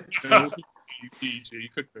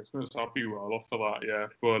 PG for Christmas, I'd be well off for that, yeah.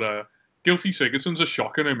 But Gylfi Sigurdsson's a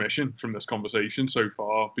shocking omission from this conversation so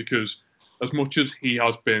far, because as much as he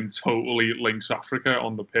has been totally Lynx Africa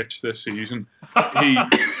on the pitch this season, he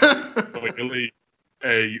clearly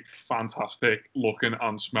a fantastic looking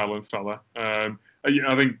and smelling fella. I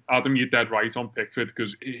think, Adam, you're dead right on Pickford,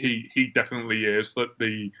 because he definitely is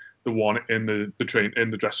the one in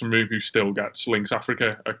the dressing room who still gets Lynx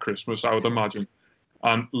Africa at Christmas, I would imagine,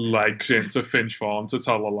 and legs into Finch Farm to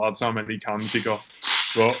tell the lads how many cans he got.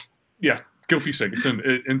 But yeah, Gylfi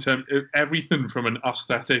Sigurdsson, in terms of everything from an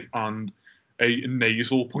aesthetic and a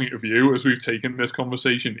nasal point of view, as we've taken this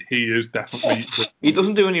conversation, he is definitely... He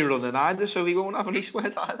doesn't do any running either, so he won't have any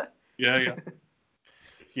sweat either. Yeah.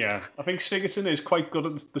 Yeah, I think Sigurdsson is quite good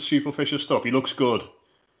at the superficial stuff. He looks good.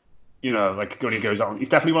 You know, like when he goes out. He's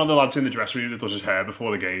definitely one of the lads in the dressing room that does his hair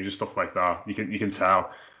before the games and stuff like that. You can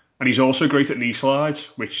tell. And he's also great at knee slides,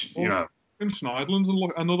 which, you know... And Schneiderlin's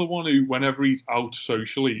another one who, whenever he's out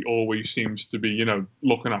socially, always seems to be, you know,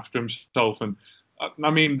 looking after himself. And,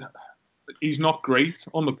 I mean... He's not great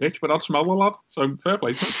on the pitch, but I'd smell the lad, so fair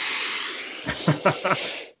play to him.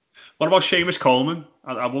 What about Seamus Coleman?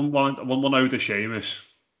 I wouldn't want out of Seamus.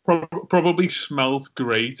 Probably smelled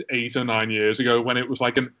great 8 or 9 years ago when it was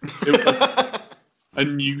like a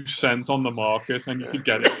new scent on the market and you could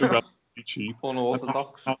get it for relatively cheap.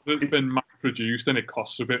 Unorthodox. Now that it's been mass-produced and it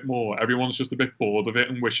costs a bit more, everyone's just a bit bored of it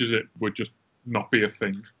and wishes it would just not be a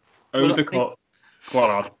thing.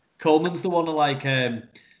 Coleman's the one who like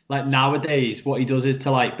nowadays, what he does is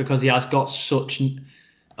to like, because he has got such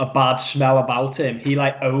a bad smell about him, he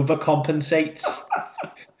like overcompensates.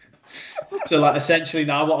 So like essentially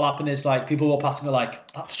now what will happen is like people walk past him and are like,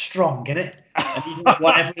 that's strong, innit? And he does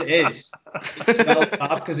whatever it is, it smells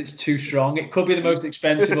bad because it's too strong. It could be the most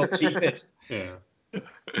expensive or cheapest. Yeah.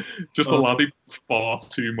 Just a lad who far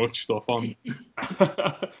too much stuff on.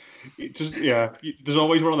 There's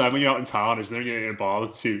always one of them when you're out in town, isn't there? You're in a bar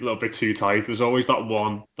that's a little bit too tight. There's always that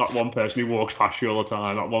one person who walks past you all the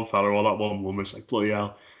time, that one fella or that one woman. It's like, bloody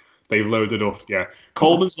hell, they've loaded up. Yeah,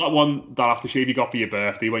 Coleman's that aftershave you got for your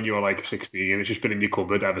birthday when you were like 16, and it's just been in your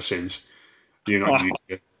cupboard ever since. You're not used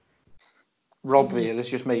to it. Rob Vieira's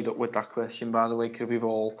just made up with that question, by the way, because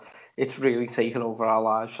it's really taken over our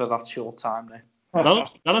lives for that short time now.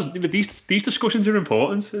 These discussions are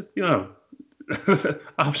important, you know.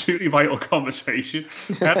 Absolutely vital conversation.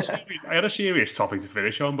 I had a serious topic to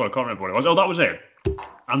finish on, but I can't remember what it was. Oh, that was it.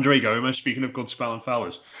 Andre Gomez, speaking of good smelling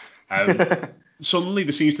fellas. Suddenly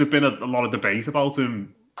there seems to have been a lot of debate about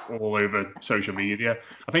him all over social media.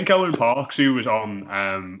 I think Owen Parks, who was on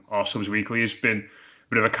our Subs Weekly, has been a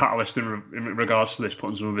bit of a catalyst in regards to this,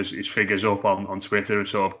 putting some of his figures up on Twitter and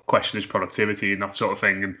sort of questioning his productivity and that sort of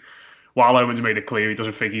thing. And while Owen's made it clear he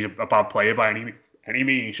doesn't think he's a bad player by any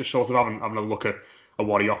means, he's just sort of having a look at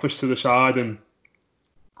what he offers to the side. And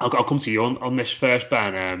I'll come to you on this first,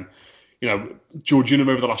 Ben. You know, judging him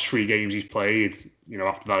over the last 3 games he's played, you know,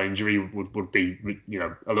 after that injury would be, you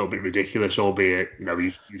know, a little bit ridiculous, albeit, you know,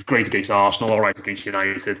 he's great against Arsenal, all right against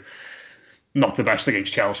United, not the best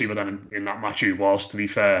against Chelsea, but then in that match he was, to be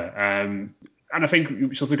fair. And I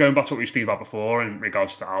think, sort of going back to what we were speaking about before in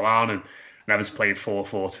regards to Alan and Everton playing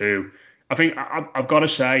 4-4-2, I think I've got to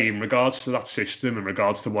say, in regards to that system, in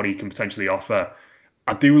regards to what he can potentially offer,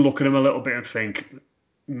 I do look at him a little bit and think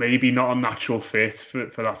maybe not a natural fit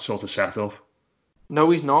for that sort of setup.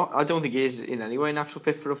 No, he's not. I don't think he is in any way natural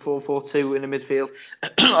fit for a 4-4-2 in the midfield.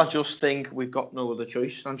 I just think we've got no other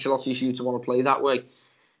choice. Ancelotti's due to want to play that way.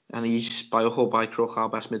 and he's by hook or by crook our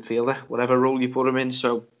best midfielder, whatever role you put him in.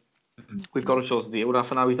 So we've got to sort of deal with that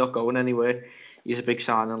for now. He's not going anywhere. He's a big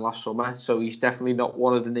signing last summer, so he's definitely not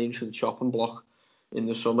one of the names for the chopping block in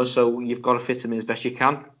the summer. So you've got to fit him in as best you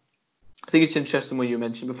can. I think it's interesting when you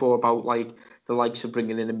mentioned before about like the likes of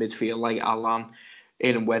bringing in a midfield like Alan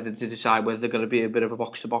in and whether to decide whether they're going to be a bit of a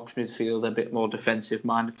box-to-box midfield, a bit more defensive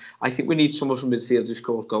minded. I think we need someone from midfield who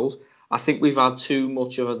scores goals. I think we've had too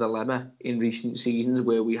much of a dilemma in recent seasons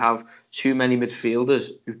where we have too many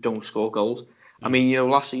midfielders who don't score goals. I mean,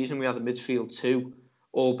 last season we had a midfield too,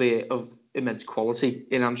 albeit of immense quality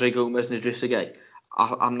in Andre Gomes and Idrissa Gueye.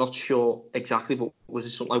 I'm not sure exactly, but was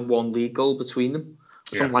it something like one league goal between them?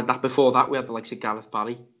 Something like that. Before that, we had the likes of Gareth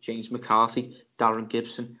Barry, James McCarthy, Darren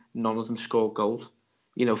Gibson. None of them scored goals.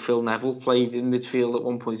 Phil Neville played in midfield at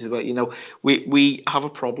one point as well. We have a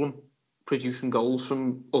problem producing goals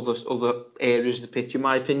from other areas of the pitch, in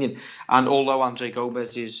my opinion. And although Andre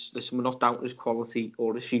Gomes we're not doubting his quality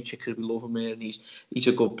or his future because we love him here and he's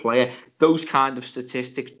a good player. Those kind of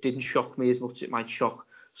statistics didn't shock me as much as it might shock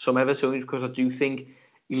some Evertonians, because I do think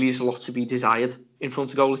he leaves a lot to be desired in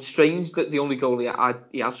front of goal. It's strange that the only goal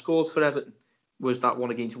he has scored for Everton was that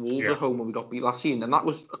one against Wolves at home when we got beat last season, and that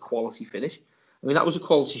was a quality finish. I mean, that was a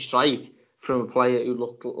quality strike from a player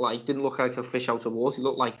who didn't look like a fish out of water. He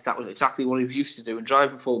looked like that was exactly what he was used to doing,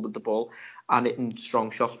 driving forward with the ball and hitting strong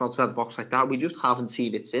shots from outside the box like that. We just haven't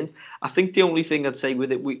seen it since. I think the only thing I'd say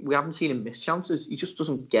with it, we haven't seen him miss chances. He just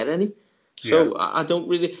doesn't get any. So I don't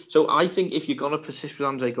really. So I think if you're going to persist with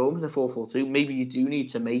Andre Gomes in the 4-4-2, maybe you do need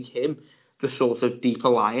to make him the sort of deeper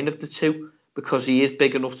line of the two, because he is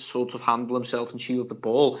big enough to sort of handle himself and shield the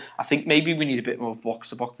ball. I think maybe we need a bit more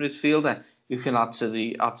box-to-box midfielder who can add to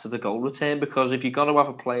the goal return, because if you're going to have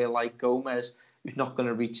a player like Gomes who's not going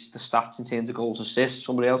to reach the stats in terms of goals and assists,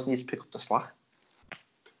 somebody else needs to pick up the slack.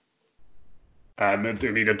 I don't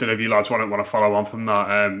know if you lads want to follow on from that.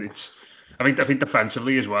 I think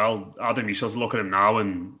defensively as well, Adam, you sort of look at him now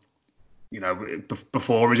and,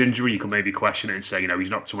 before his injury, you could maybe question it and say, he's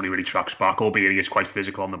not someone who really tracks back, albeit he is quite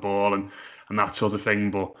physical on the ball and that sort of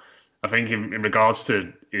thing. But I think in regards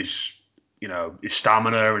to his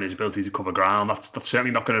stamina and his ability to cover ground, that's certainly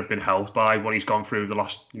not going to have been helped by what he's gone through the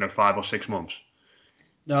last 5 or 6 months.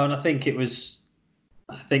 No, and I think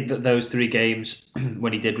that those 3 games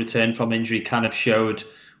when he did return from injury kind of showed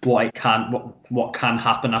what can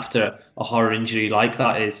happen after a horror injury like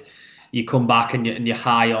that. Is you come back and you're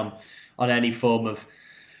high on any form of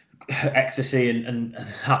ecstasy and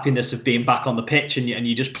happiness of being back on the pitch, and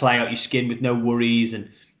you just play out your skin with no worries and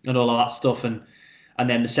all of that stuff, and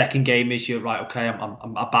then the second game is you're right, okay,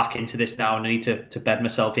 I'm back into this now, and I need to bed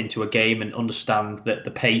myself into a game and understand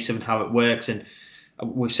the pace and how it works. And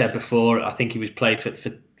we've said before, I think he was played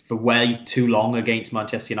for way too long against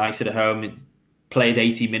Manchester United at home. He played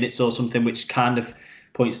 80 minutes or something, which kind of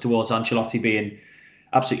points towards Ancelotti being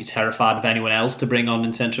absolutely terrified of anyone else to bring on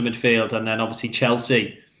in central midfield. And then obviously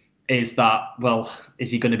Chelsea is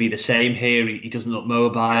he going to be the same here? He doesn't look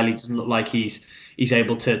mobile. He doesn't look like he's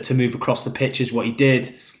able to move across the pitch as what he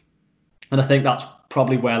did. And I think that's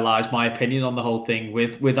probably where lies my opinion on the whole thing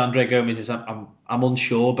with Andre Gomes. Is I'm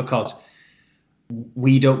unsure, because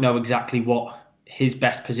we don't know exactly what his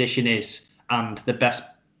best position is and the best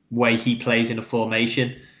way he plays in a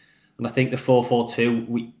formation. And I think the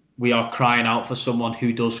 4-4-2, we are crying out for someone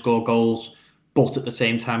who does score goals, but at the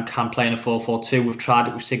same time can play in a 4-4-2. We've tried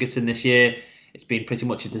it with Sigurdsson this year. It's been pretty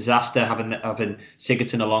much a disaster having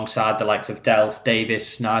Sigurdsson alongside the likes of Delph,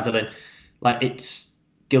 Davis, Schneiderlin. It's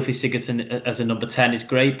Gylfi Sigurdsson as a number 10 is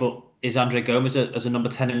great, but is Andre Gomes as a number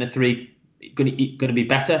 10 in a 3 going to be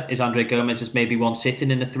better? Is Andre Gomes as maybe one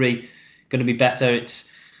sitting in a 3 going to be better?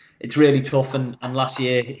 It's really tough. And last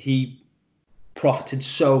year he profited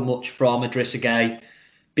so much from Idrissa Gueye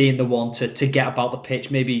being the one to get about the pitch,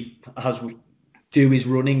 maybe do his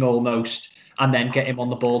running almost, and then get him on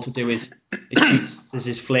the ball to do his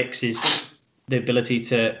flicks, the ability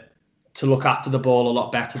to look after the ball a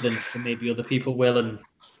lot better than maybe other people will. And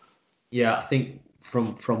yeah, I think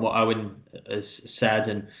from what Owen has said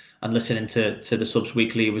and listening to the Subs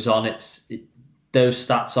Weekly he was on, those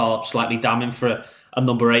stats are slightly damning for a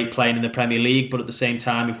number 8 playing in the Premier League. But at the same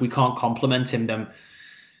time, if we can't complement him, then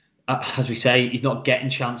as we say, he's not getting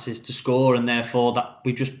chances to score, and therefore that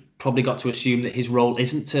we've just probably got to assume that his role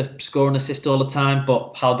isn't to score and assist all the time.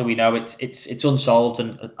 But how do we know? It's unsolved,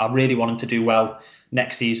 and I really want him to do well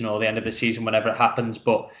next season or the end of the season, whenever it happens.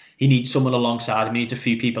 But he needs someone alongside him. He needs a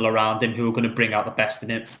few people around him who are going to bring out the best in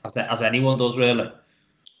him, as anyone does, really.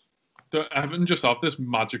 Everton just have this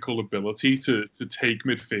magical ability to take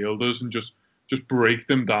midfielders and just break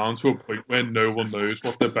them down to a point where no one knows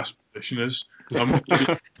what their best position is.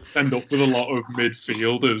 End up with a lot of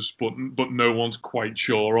midfielders, but no one's quite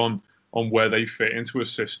sure on where they fit into a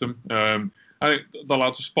system. I think the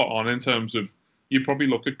lads are spot on in terms of, you probably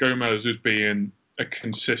look at Gomez as being a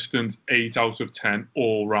consistent 8 out of 10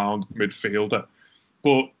 all-round midfielder,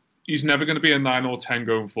 but he's never going to be a 9 or 10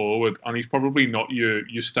 going forward, and he's probably not your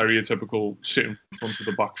stereotypical sit in front of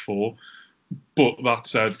the back four. But that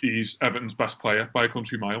said, he's Everton's best player by a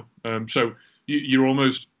country mile. So you're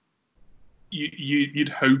almost, you'd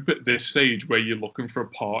hope at this stage where you're looking for a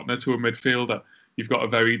partner to a midfielder, you've got a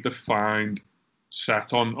very defined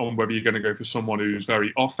set on whether you're going to go for someone who's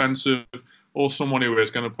very offensive or someone who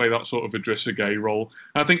is going to play that sort of Idrissa Gueye role.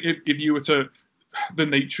 And I think if you were to, the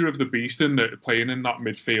nature of the beast in that playing in that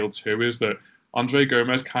midfield too is that Andre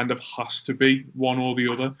Gomes kind of has to be one or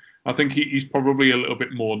the other. I think he's probably a little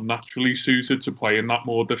bit more naturally suited to play in that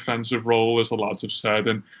more defensive role, as the lads have said,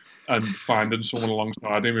 and finding someone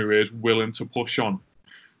alongside him who is willing to push on.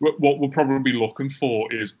 What we're probably looking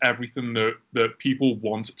for is everything that people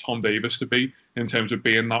want Tom Davies to be, in terms of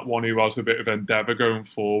being that one who has a bit of endeavour going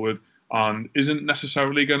forward and isn't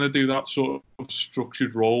necessarily going to do that sort of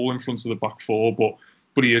structured role in front of the back four, but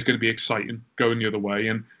he is going to be exciting going the other way.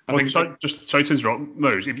 And I think, sorry to interrupt,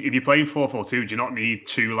 Mose, if you're playing 4-4-2, do you not need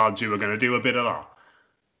two lads who are going to do a bit of that?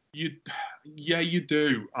 You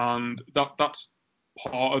do, and that's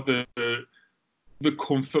part of the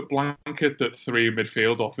comfort blanket that three in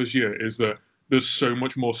midfield offers you, is that there's so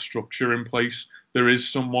much more structure in place. There is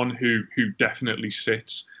someone who definitely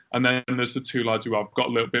sits, and then there's the two lads who have got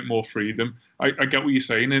a little bit more freedom. I get what you're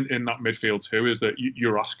saying in that midfield too, is that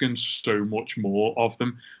you're asking so much more of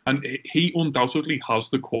them, and he undoubtedly has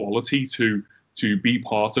the quality to be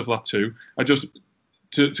part of that too.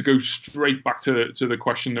 To go straight back to the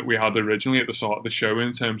question that we had originally at the start of the show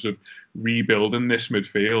in terms of rebuilding this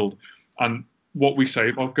midfield, and what we say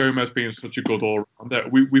about Gomez being such a good all-rounder,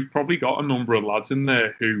 we've probably got a number of lads in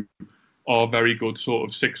there who are very good sort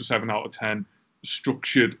of 6 or 7 out of 10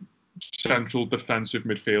 structured central defensive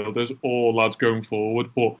midfielders, or lads going forward,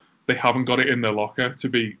 but they haven't got it in their locker to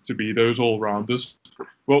be those all-rounders.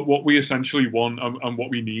 Well, what we essentially want and what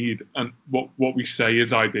we need and what we say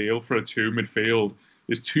is ideal for a two midfield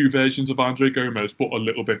is two versions of Andre Gomes, but a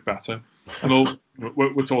little bit better. And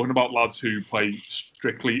we're talking about lads who play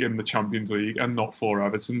strictly in the Champions League and not for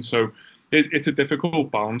Everton. So it's a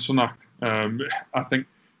difficult balancing act. I think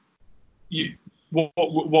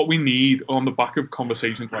what we need on the back of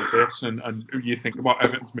conversations like this, and you think about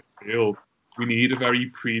Everton's midfield, we need a very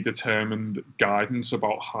predetermined guidance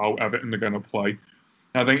about how Everton are going to play.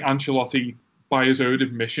 I think Ancelotti, by his own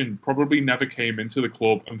admission, probably never came into the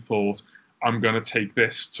club and thought, I'm going to take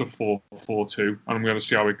this to 4-4-2 and I'm going to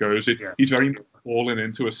see how it goes. He's very much fallen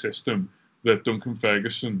into a system that Duncan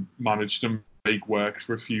Ferguson managed to make work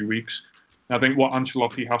for a few weeks. I think what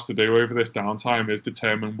Ancelotti has to do over this downtime is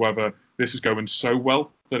determine whether this is going so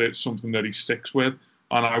well that it's something that he sticks with.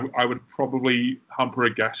 And I would probably hamper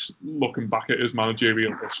a guess looking back at his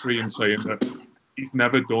managerial history and saying that he's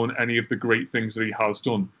never done any of the great things that he has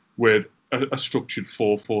done with a structured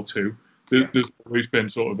 4-4-2. There's always been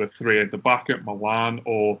sort of a three at the back at Milan,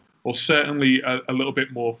 or certainly a little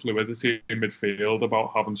bit more fluidity in midfield,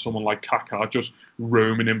 about having someone like Kaká just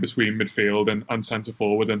roaming in between midfield and centre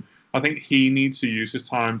forward. And I think he needs to use his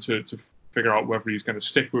time to figure out whether he's going to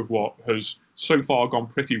stick with what has so far gone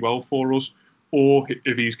pretty well for us, or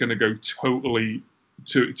if he's going to go totally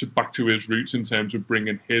to back to his roots in terms of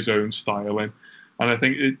bringing his own style in. And I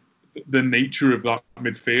think the nature of that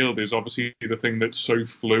midfield is obviously the thing that's so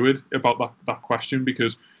fluid about that question,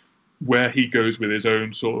 because where he goes with his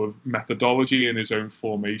own sort of methodology and his own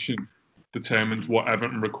formation determines what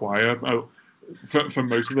Everton require. For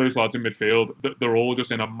most of those lads in midfield, they're all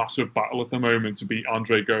just in a massive battle at the moment to be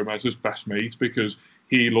Andre Gomez's best mate, because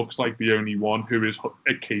he looks like the only one who is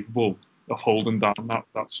capable of holding down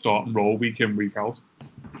that starting role week in, week out.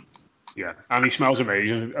 Yeah, and he smells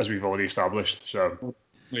amazing, as we've already established. So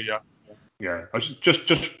yeah. I was just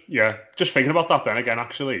thinking about that then again.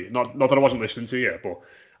 Actually, not that I wasn't listening to you, but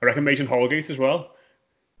I reckon Mason Holgate as well.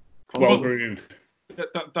 Well groomed.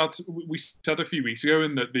 That we said a few weeks ago,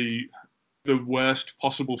 in that the worst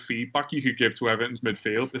possible feedback you could give to Everton's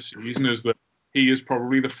midfield this season is that he is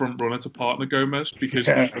probably the front runner to partner Gomez, because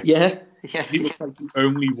he looks like the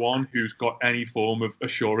only one who's got any form of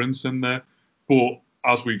assurance in there. But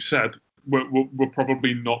as we've said, we're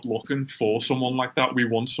probably not looking for someone like that. We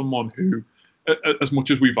want someone who, as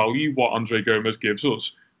much as we value what Andre Gomes gives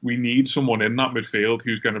us, we need someone in that midfield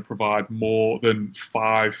who's going to provide more than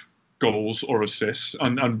 5 goals or assists,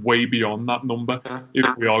 and way beyond that number if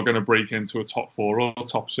we are going to break into a top 4 or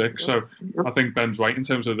top 6. So I think Ben's right in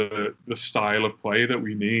terms of the style of play that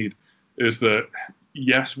we need. Is that,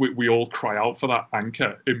 yes, we all cry out for that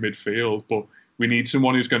anchor in midfield, but we need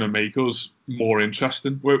someone who's going to make us more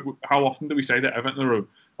interesting. How often do we say that Everton are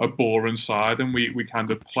a boring side and we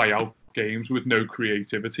kind of play out games with no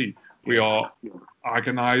creativity? We are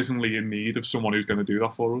agonisingly in need of someone who's going to do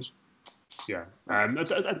that for us. Yeah,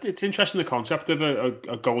 it's interesting, the concept of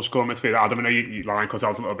a goal scorer midfielder. Adam, I know you line cut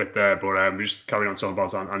out a little bit there, but we just carrying on talking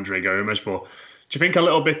about Andre Gomes. But do you think a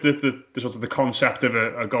little bit that the sort of the concept of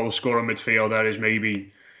a goal scorer midfielder is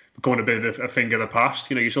maybe becoming a bit of a thing of the past?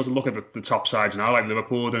 You know, you sort of look at the top sides now, like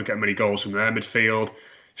Liverpool don't get many goals from their midfield.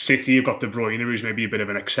 City, you've got De Bruyne, who's maybe a bit of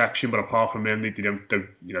an exception, but apart from him, they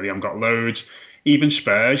haven't got loads. Even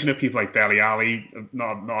Spurs, people like Dele Alli,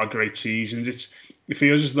 not great seasons. It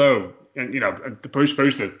feels as though, and I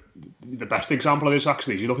suppose the best example of this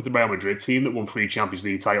actually is you look at the Real Madrid team that won 3 Champions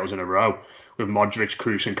League titles in a row with Modric,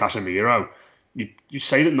 Kroos, and Casemiro. You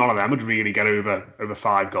say that none of them would really get over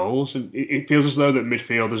 5 goals, and it feels as though that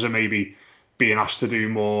midfielders are maybe being asked to do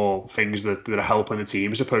more things that are helping the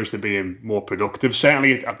team as opposed to being more productive,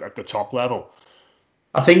 certainly at the top level.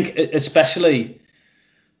 I think especially,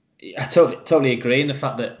 I totally agree in the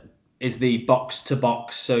fact that is the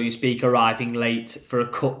box-to-box, so you speak, arriving late for a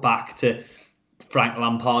cutback to Frank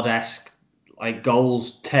Lampard-esque, like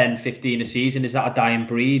goals 10, 15 a season, is that a dying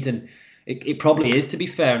breed? And it probably is, to be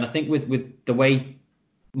fair. And I think with the way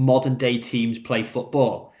modern-day teams play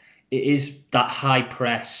football, it is that high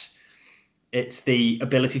press. It's the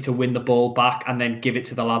ability to win the ball back and then give it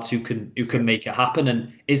to the lads who can make it happen.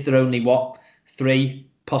 And is there only 3,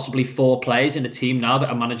 possibly 4 players in a team now that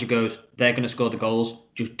a manager goes, they're going to score the goals,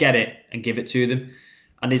 just get it and give it to them?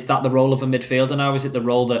 And is that the role of a midfielder now? Is it the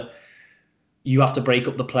role that you have to break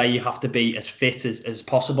up the play, you have to be as fit as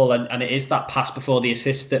possible? And it is that pass before the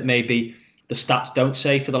assist that maybe the stats don't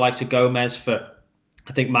say for the likes of Gomez. For,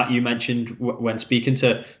 I think, Matt, you mentioned when speaking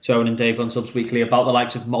to Owen and Dave on Subs Weekly about the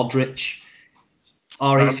likes of Modric.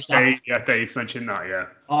 Dave mentioned that, yeah.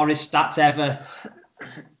 Are his stats ever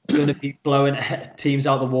going to be blowing teams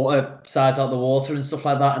out the water, sides out the water and stuff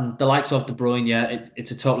like that? And the likes of De Bruyne,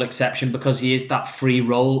 it's a total exception because he is that free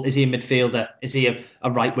role. Is he a midfielder? Is he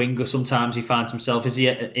a right winger? Sometimes he finds himself. Is he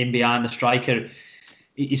in behind the striker?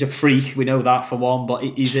 He's a freak, we know that for one, but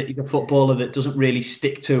he's a footballer that doesn't really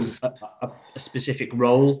stick to a specific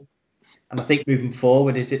role. And I think moving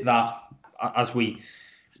forward, is it that, as we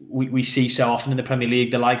see so often in the Premier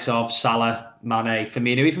League, the likes of Salah, Mane,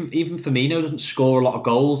 Firmino, even Firmino doesn't score a lot of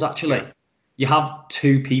goals, actually. You have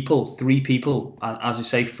 2 people, 3 people, and as you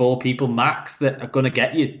say, 4 people max that are going to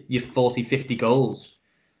get you your 40, 50 goals.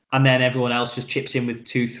 And then everyone else just chips in with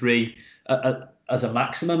 2, 3 as a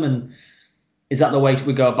maximum. And is that the way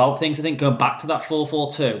we go about things? I think going back to that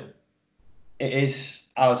 4-4-2, it is,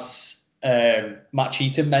 as Matt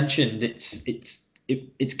Cheatham mentioned,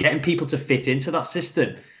 it's getting people to fit into that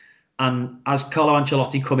system. And as Carlo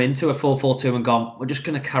Ancelotti come into a 4-4-2 and gone, we're just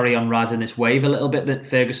going to carry on riding this wave a little bit that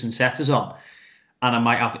Ferguson set us on,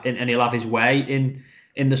 and he'll have his way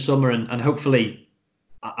in the summer, and hopefully,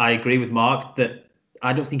 I agree with Mark that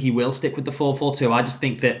I don't think he will stick with the 4-4-2. I just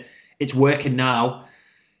think that it's working now.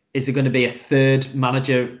 Is there going to be a third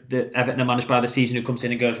manager that Everton are managed by the season who comes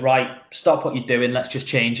in and goes, right, stop what you're doing, let's just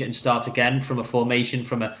change it and start again from a formation,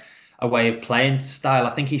 from a way of playing style?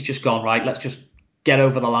 I think he's just gone, right, let's just get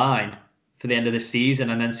over the line for the end of this season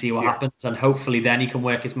and then see what happens. And hopefully then he can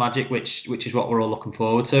work his magic, which is what we're all looking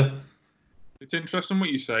forward to. It's interesting what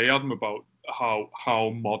you say, Adam, about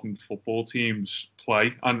how modern football teams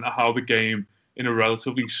play and how the game in a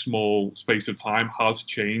relatively small space of time has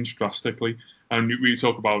changed drastically. And we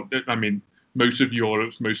talk about, most of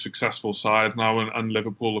Europe's most successful sides now, and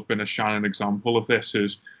Liverpool have been a shining example of this,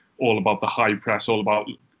 is all about the high press, all about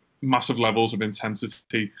massive levels of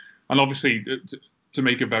intensity. And obviously, to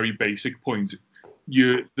make a very basic point,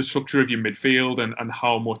 the structure of your midfield and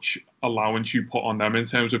how much allowance you put on them in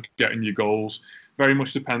terms of getting your goals very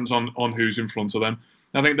much depends on who's in front of them.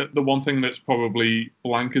 I think that the one thing that's probably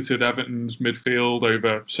blanketed Everton's midfield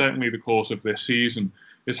over certainly the course of this season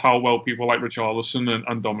is how well people like Richarlison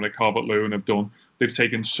and Dominic Calvert-Lewin have done. They've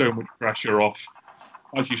taken so much pressure off,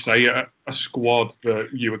 as you say, a squad that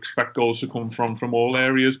you expect goals to come from all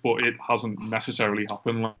areas, but it hasn't necessarily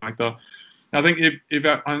happened like that. I think if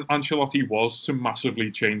Ancelotti was to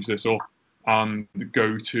massively change this up and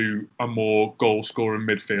go to a more goal-scoring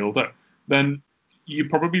midfielder, then you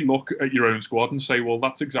probably look at your own squad and say, well,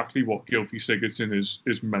 that's exactly what Gylfi Sigurdsson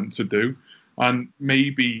is meant to do. And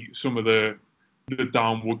maybe some of the the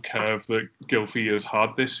downward curve that Gylfi has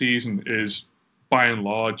had this season is by and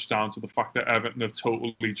large down to the fact that Everton have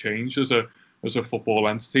totally changed as a football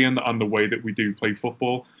entity and the way that we do play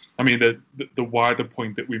football. I mean, the wider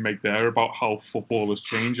point that we make there about how football has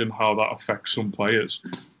changed and how that affects some players.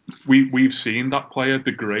 We've seen that player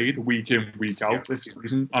degrade week in, week out this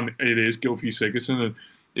season, and it is Gylfi Sigurdsson. And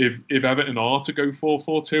if Everton are to go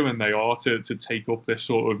 4-4-2 and they are to take up this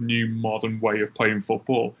sort of new modern way of playing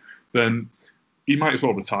football, then he might as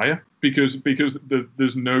well retire because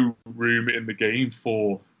there's no room in the game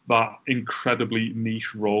for that incredibly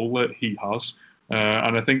niche role that he has.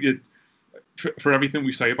 And I think for everything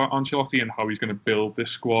we say about Ancelotti and how he's going to build this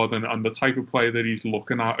squad and the type of player that he's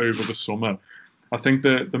looking at over the summer, I think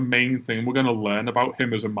that the main thing we're going to learn about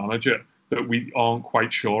him as a manager that we aren't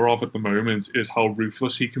quite sure of at the moment is how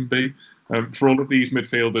ruthless he can be. For all of these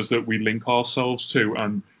midfielders that we link ourselves to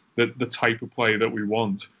and the type of play that we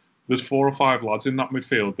want, there's 4 or 5 lads in that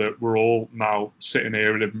midfield that we're all now sitting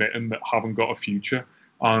here and admitting that haven't got a future.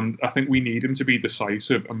 And I think we need him to be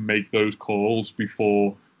decisive and make those calls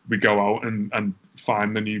before we go out and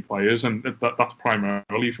find the new players. And that's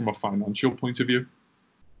primarily from a financial point of view.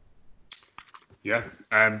 Yeah,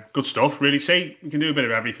 good stuff, really. See, we can do a bit of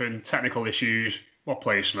everything. Technical issues, what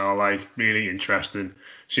players smell like, really interesting,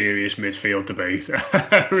 serious midfield debate.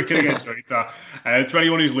 Really enjoyed that. To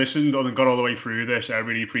anyone who's listened and got all the way through this, I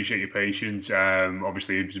really appreciate your patience.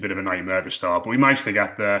 Obviously, it was a bit of a nightmare at the start, but we managed to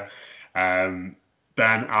get there.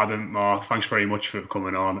 Ben, Adam, Mark, thanks very much for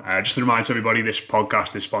coming on. Just to remind everybody, this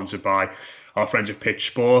podcast is sponsored by our friends at Pitch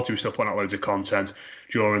Sport, who are still putting out loads of content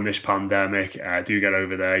during this pandemic. Do get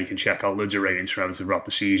over there. You can check out loads of ratings from Everton throughout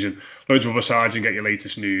the season, loads of other sides, and get your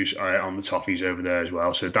latest news on the Toffees over there as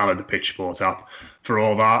well. So download the Pitch Sport app for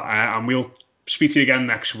all that. And we'll speak to you again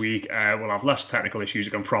next week. We'll have less technical issues,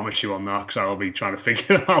 I can promise you on that, because I'll be trying to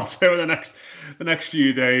figure them out over the next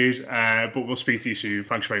few days. But we'll speak to you soon.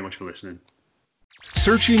 Thanks very much for listening.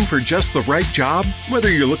 Searching for just the right job?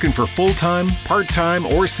 Whether you're looking for full-time, part-time,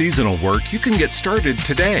 or seasonal work, you can get started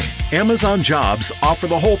today. Amazon Jobs offer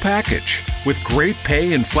the whole package with great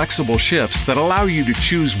pay and flexible shifts that allow you to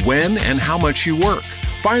choose when and how much you work.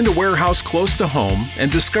 Find a warehouse close to home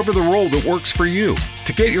and discover the role that works for you.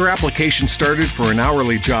 To get your application started for an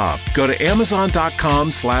hourly job, go to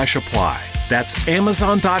amazon.com/apply. That's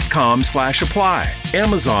amazon.com/apply.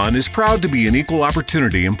 Amazon is proud to be an equal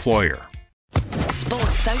opportunity employer.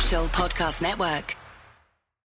 Sports Social Podcast Network.